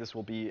 And I think this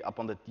will be up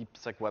on the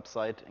DeepSec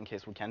website in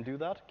case we can do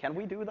that. Can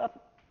we do that?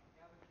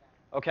 Yeah, we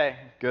can. OK,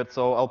 good.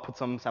 So I'll put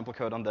some sample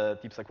code on the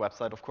DeepSec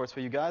website, of course, for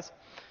you guys.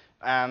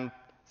 And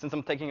since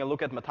I'm taking a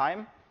look at my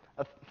time,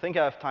 I think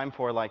I have time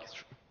for like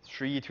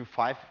 3 to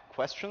 5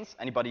 questions.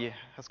 Anybody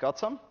has got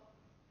some?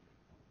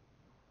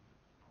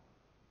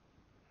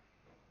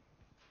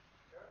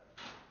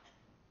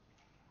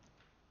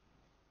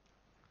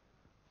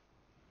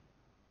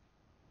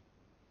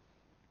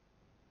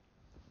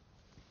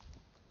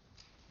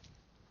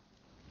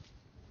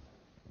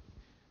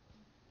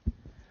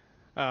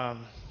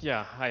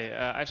 Yeah,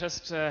 hi. I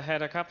just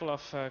had a couple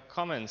of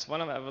comments.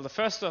 The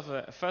first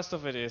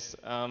of it is,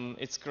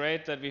 it's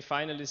great that we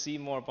finally see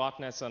more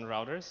botnets on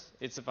routers.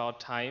 It's about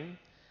time.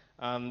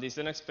 These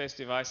Linux-based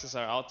devices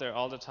are out there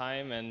all the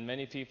time, and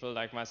many people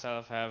like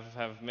myself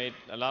have made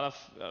a lot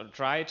of,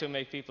 tried to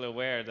make people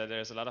aware that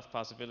there's a lot of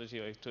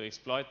possibility to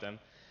exploit them.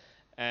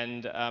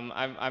 And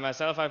I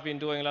myself, I've been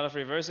doing a lot of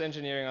reverse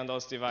engineering on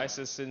those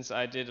devices since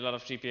I did a lot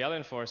of GPL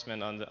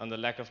enforcement on the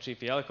lack of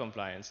GPL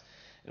compliance.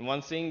 And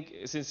one thing,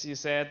 since you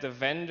said the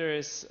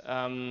vendors,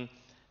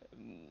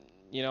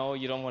 you know,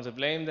 you don't want to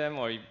blame them,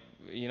 or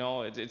you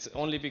know, it's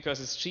only because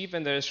it's cheap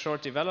and there is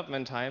short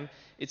development time.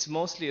 It's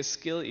mostly a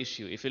skill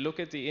issue. If you look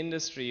at the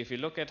industry, if you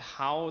look at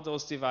how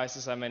those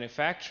devices are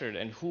manufactured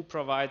and who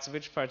provides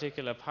which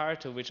particular part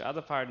to which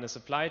other part in the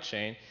supply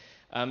chain,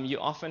 you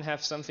often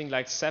have something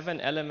like 7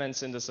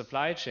 elements in the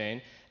supply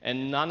chain,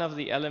 and none of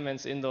the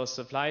elements in those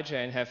supply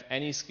chain have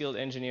any skilled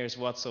engineers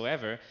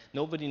whatsoever.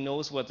 Nobody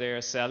knows what they are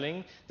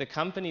selling. The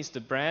companies, the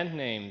brand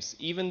names,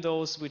 even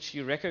those which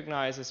you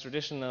recognize as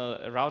traditional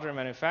router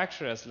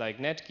manufacturers like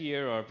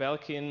Netgear or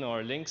Belkin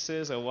or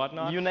Linksys or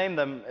whatnot. You name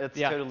them, it's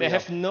totally they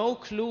have no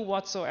clue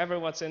whatsoever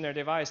what's in their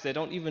device. They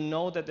don't even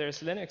know that there's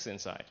Linux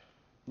inside.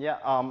 Yeah,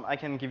 I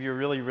can give you a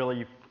really,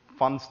 really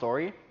fun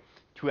story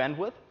to end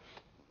with.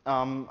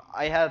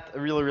 I had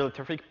a really, really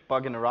terrific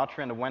bug in a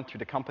router, and I went to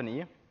the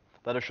company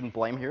that I shouldn't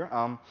blame here.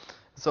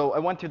 So I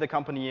went to the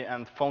company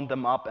and phoned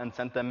them up and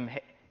sent them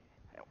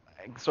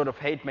sort of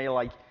hate mail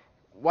like,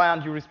 why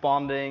aren't you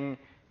responding?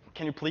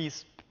 Can you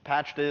please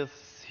patch this?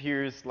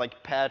 Here's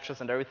like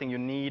patches and everything you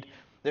need.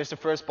 There's the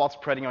first bot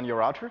spreading on your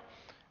router.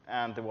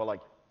 And they were like,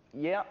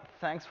 yeah,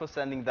 thanks for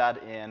sending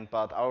that in,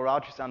 but our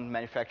routers aren't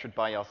manufactured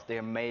by us. They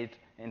are made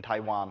in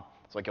Taiwan.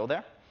 So I go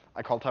there,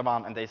 I call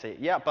Taiwan, and they say,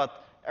 yeah,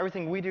 but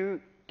everything we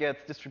do gets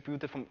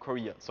distributed from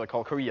Korea. So I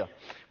call Korea,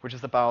 which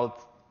is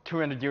about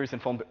 200 years in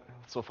phone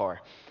so far.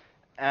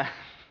 And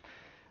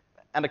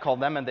I call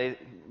them, and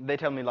they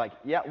tell me, like,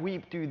 yeah, we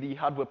do the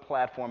hardware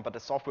platform, but the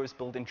software is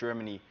built in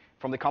Germany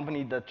from the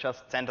company that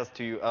just sent us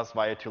to us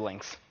via 2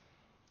 links.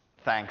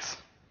 Thanks.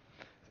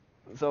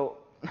 So,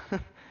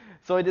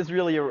 so it is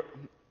really,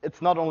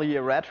 it's not only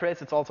a rat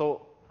race, it's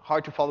also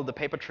hard to follow the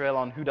paper trail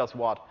on who does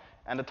what.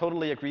 And I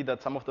totally agree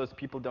that some of those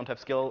people don't have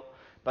skill.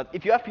 But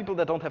if you have people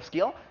that don't have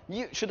skill,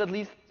 you should at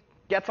least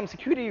get some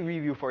security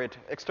review for it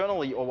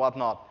externally or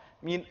whatnot.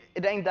 I mean,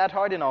 it ain't that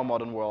hard in our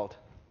modern world.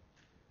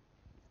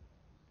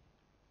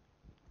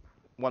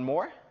 One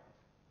more?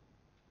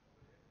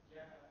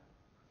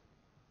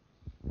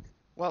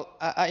 Well,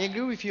 I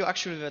agree with you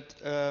actually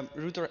that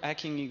router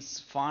hacking is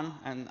fun,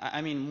 and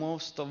I mean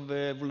most of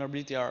the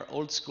vulnerability are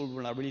old school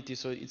vulnerability,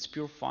 so it's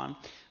pure fun.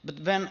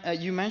 But then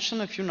you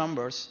mentioned a few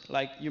numbers,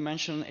 like you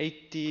mentioned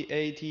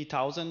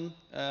 80,000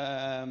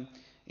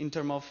 in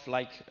terms of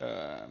like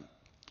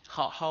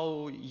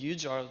how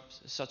huge are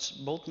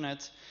such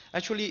botnets.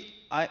 Actually,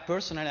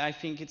 I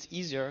think it's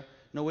easier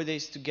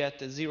nowadays to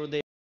get a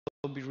zero-day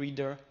Adobe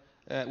Reader,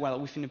 well,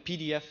 within a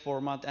PDF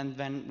format, and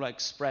then like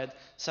spread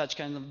such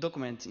kind of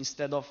documents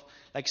instead of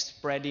like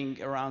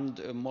spreading around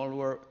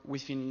malware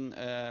within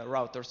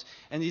routers.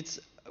 And it's,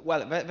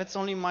 well, that's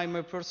only my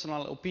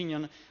personal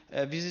opinion.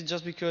 This is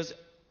just because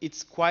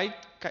it's quite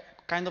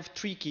kind of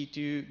tricky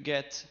to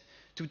get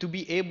to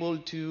be able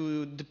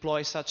to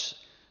deploy such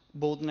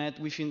botnet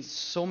within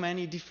so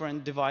many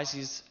different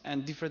devices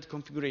and different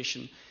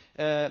configuration.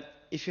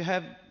 If you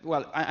have,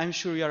 well, I'm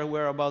sure you are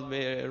aware about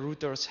the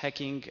routers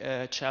hacking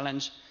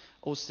challenge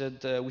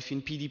hosted within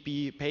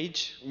PDP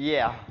page.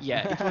 Yeah.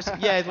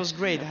 Yeah, it was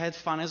great. I had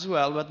fun as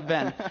well. But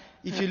then,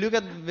 if you look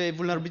at the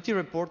vulnerability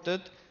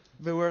reported,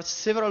 there were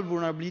several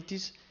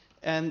vulnerabilities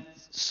and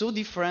so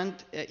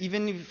different,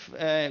 even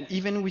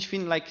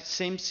within like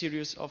same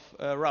series of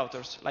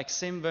routers, like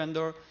same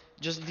vendor,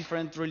 just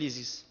different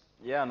releases.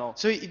 Yeah, no.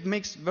 So it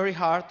makes very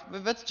hard.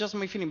 That's just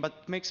my feeling, but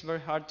it makes very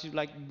hard to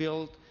like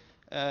build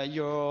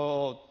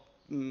your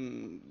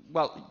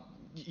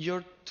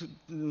your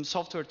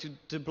software to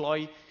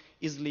deploy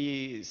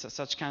easily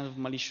such kind of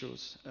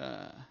malicious.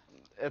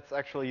 It's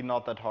actually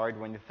not that hard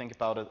when you think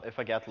about it. If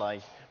I get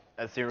like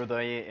a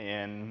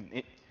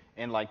 0-day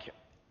in like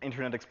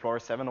Internet Explorer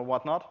 7 or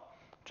whatnot,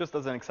 just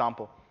as an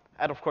example,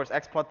 I'd of course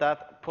export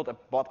that, put a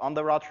bot on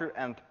the router,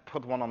 and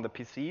put one on the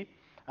PC,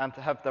 and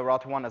have the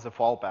router one as a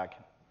fallback.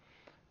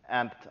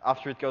 And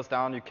after it goes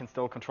down, you can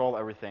still control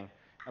everything.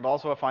 And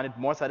also I find it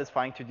more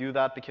satisfying to do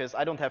that because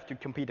I don't have to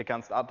compete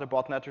against other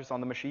botnetters on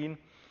the machine.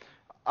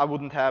 I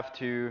wouldn't have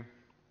to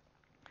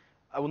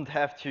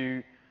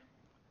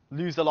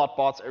lose a lot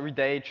bots every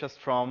day just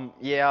from,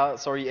 yeah,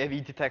 sorry,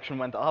 AV detection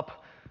went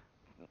up.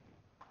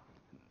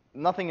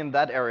 Nothing in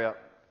that area.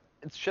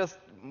 It's just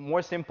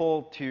more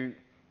simple to,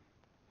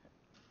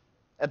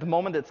 at the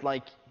moment it's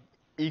like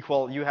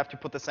equal. You have to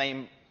put the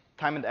same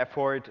time and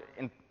effort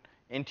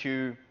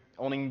into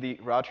owning the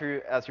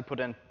router as you put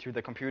into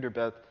the computer,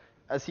 but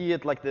I see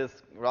it like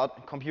this: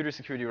 computer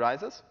security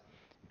rises,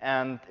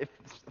 and if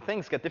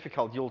things get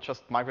difficult, you'll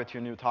just migrate to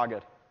a new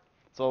target.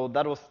 So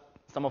that was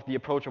some of the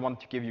approach I wanted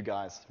to give you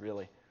guys,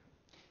 really.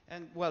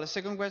 And well, the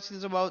second question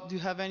is about, do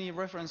you have any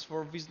reference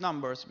for these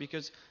numbers?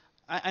 Because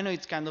I know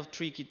it's kind of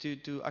tricky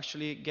to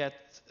actually get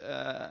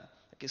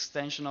like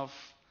extension of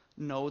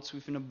nodes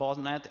within a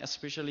botnet,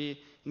 especially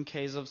in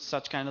case of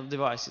such kind of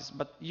devices.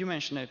 But you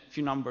mentioned a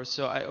few numbers,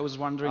 so I was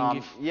wondering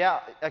if... Yeah,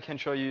 I can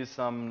show you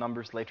some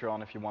numbers later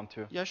on if you want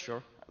to. Yeah,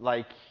 sure.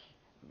 Like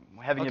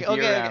having okay, a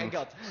beer okay, and... I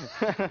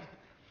got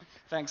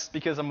Thanks.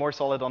 Because I'm more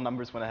solid on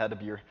numbers when I had a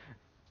beer.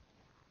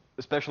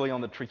 Especially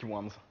on the tricky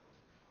ones.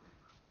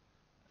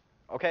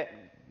 Okay,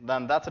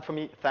 then that's it for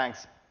me.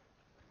 Thanks.